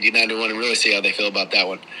back to 89-1 and really see how they feel about that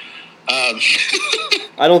one.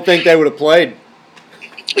 I don't think they would have played.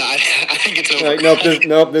 I think it's over. Like,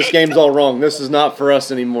 nope, this game's all wrong. This is not for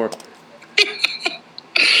us anymore.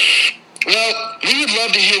 Well, we would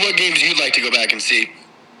love to hear what games you'd like to go back and see.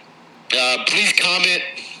 Please comment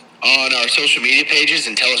on our social media pages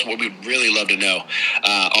and tell us what we'd really love to know.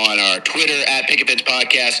 On our Twitter, at Picket Fence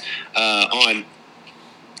Podcast, on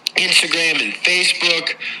Instagram and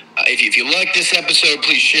Facebook. If you like this episode,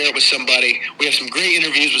 please share it with somebody. We have some great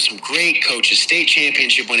interviews with some great coaches, state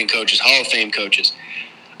championship winning coaches, Hall of Fame coaches.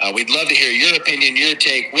 We'd love to hear your opinion, your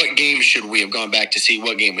take. What games should we have gone back to see?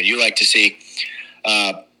 What game would you like to see?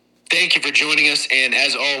 Thank you for joining us. And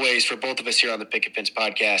as always, for both of us here on the Picket Fence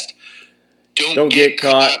Podcast, don't get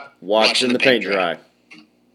caught watching the paint dry.